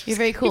 You're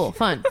very cool,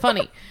 fun,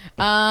 funny.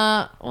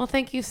 Well,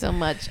 thank you so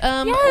much.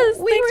 Yes,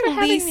 we thanks for having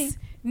release me.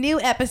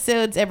 new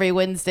episodes every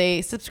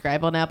Wednesday.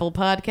 Subscribe on Apple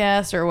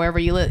Podcasts or wherever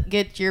you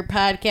get your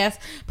podcasts.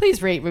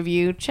 Please rate,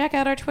 review, check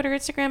out our Twitter,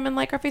 Instagram, and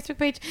like our Facebook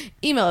page.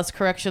 Email us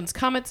corrections,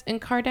 comments,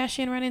 and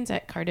Kardashian run-ins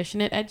at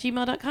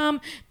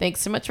kardashianit@gmail.com. Thanks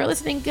so much for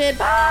listening.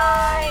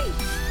 Goodbye.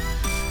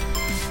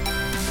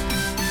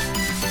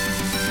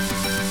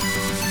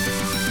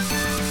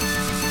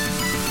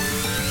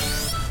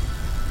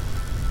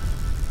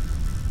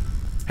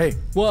 Hey,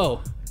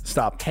 Whoa.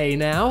 stop. Hey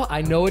now,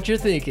 I know what you're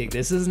thinking.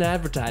 This is an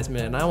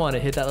advertisement and I want to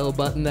hit that little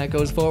button that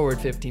goes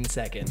forward 15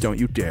 seconds. Don't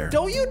you dare.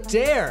 Don't you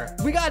dare!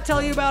 We gotta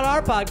tell you about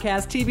our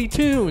podcast, TV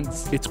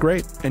Tunes. It's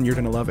great, and you're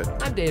going to love it.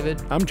 I'm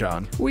David. I'm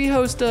John. We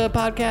host a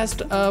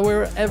podcast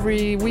where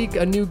every week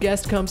a new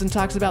guest comes and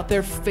talks about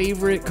their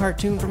favorite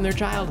cartoon from their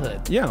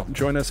childhood. Yeah,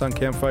 join us on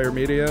Campfire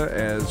Media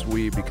as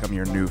we become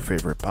your new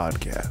favorite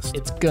podcast.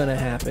 It's gonna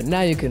happen.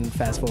 Now you can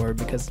fast forward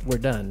because we're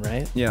done,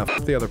 right? Yeah,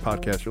 f- the other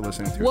podcast you're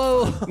listening to.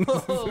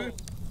 Whoa!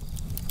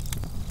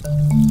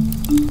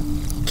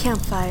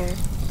 Campfire.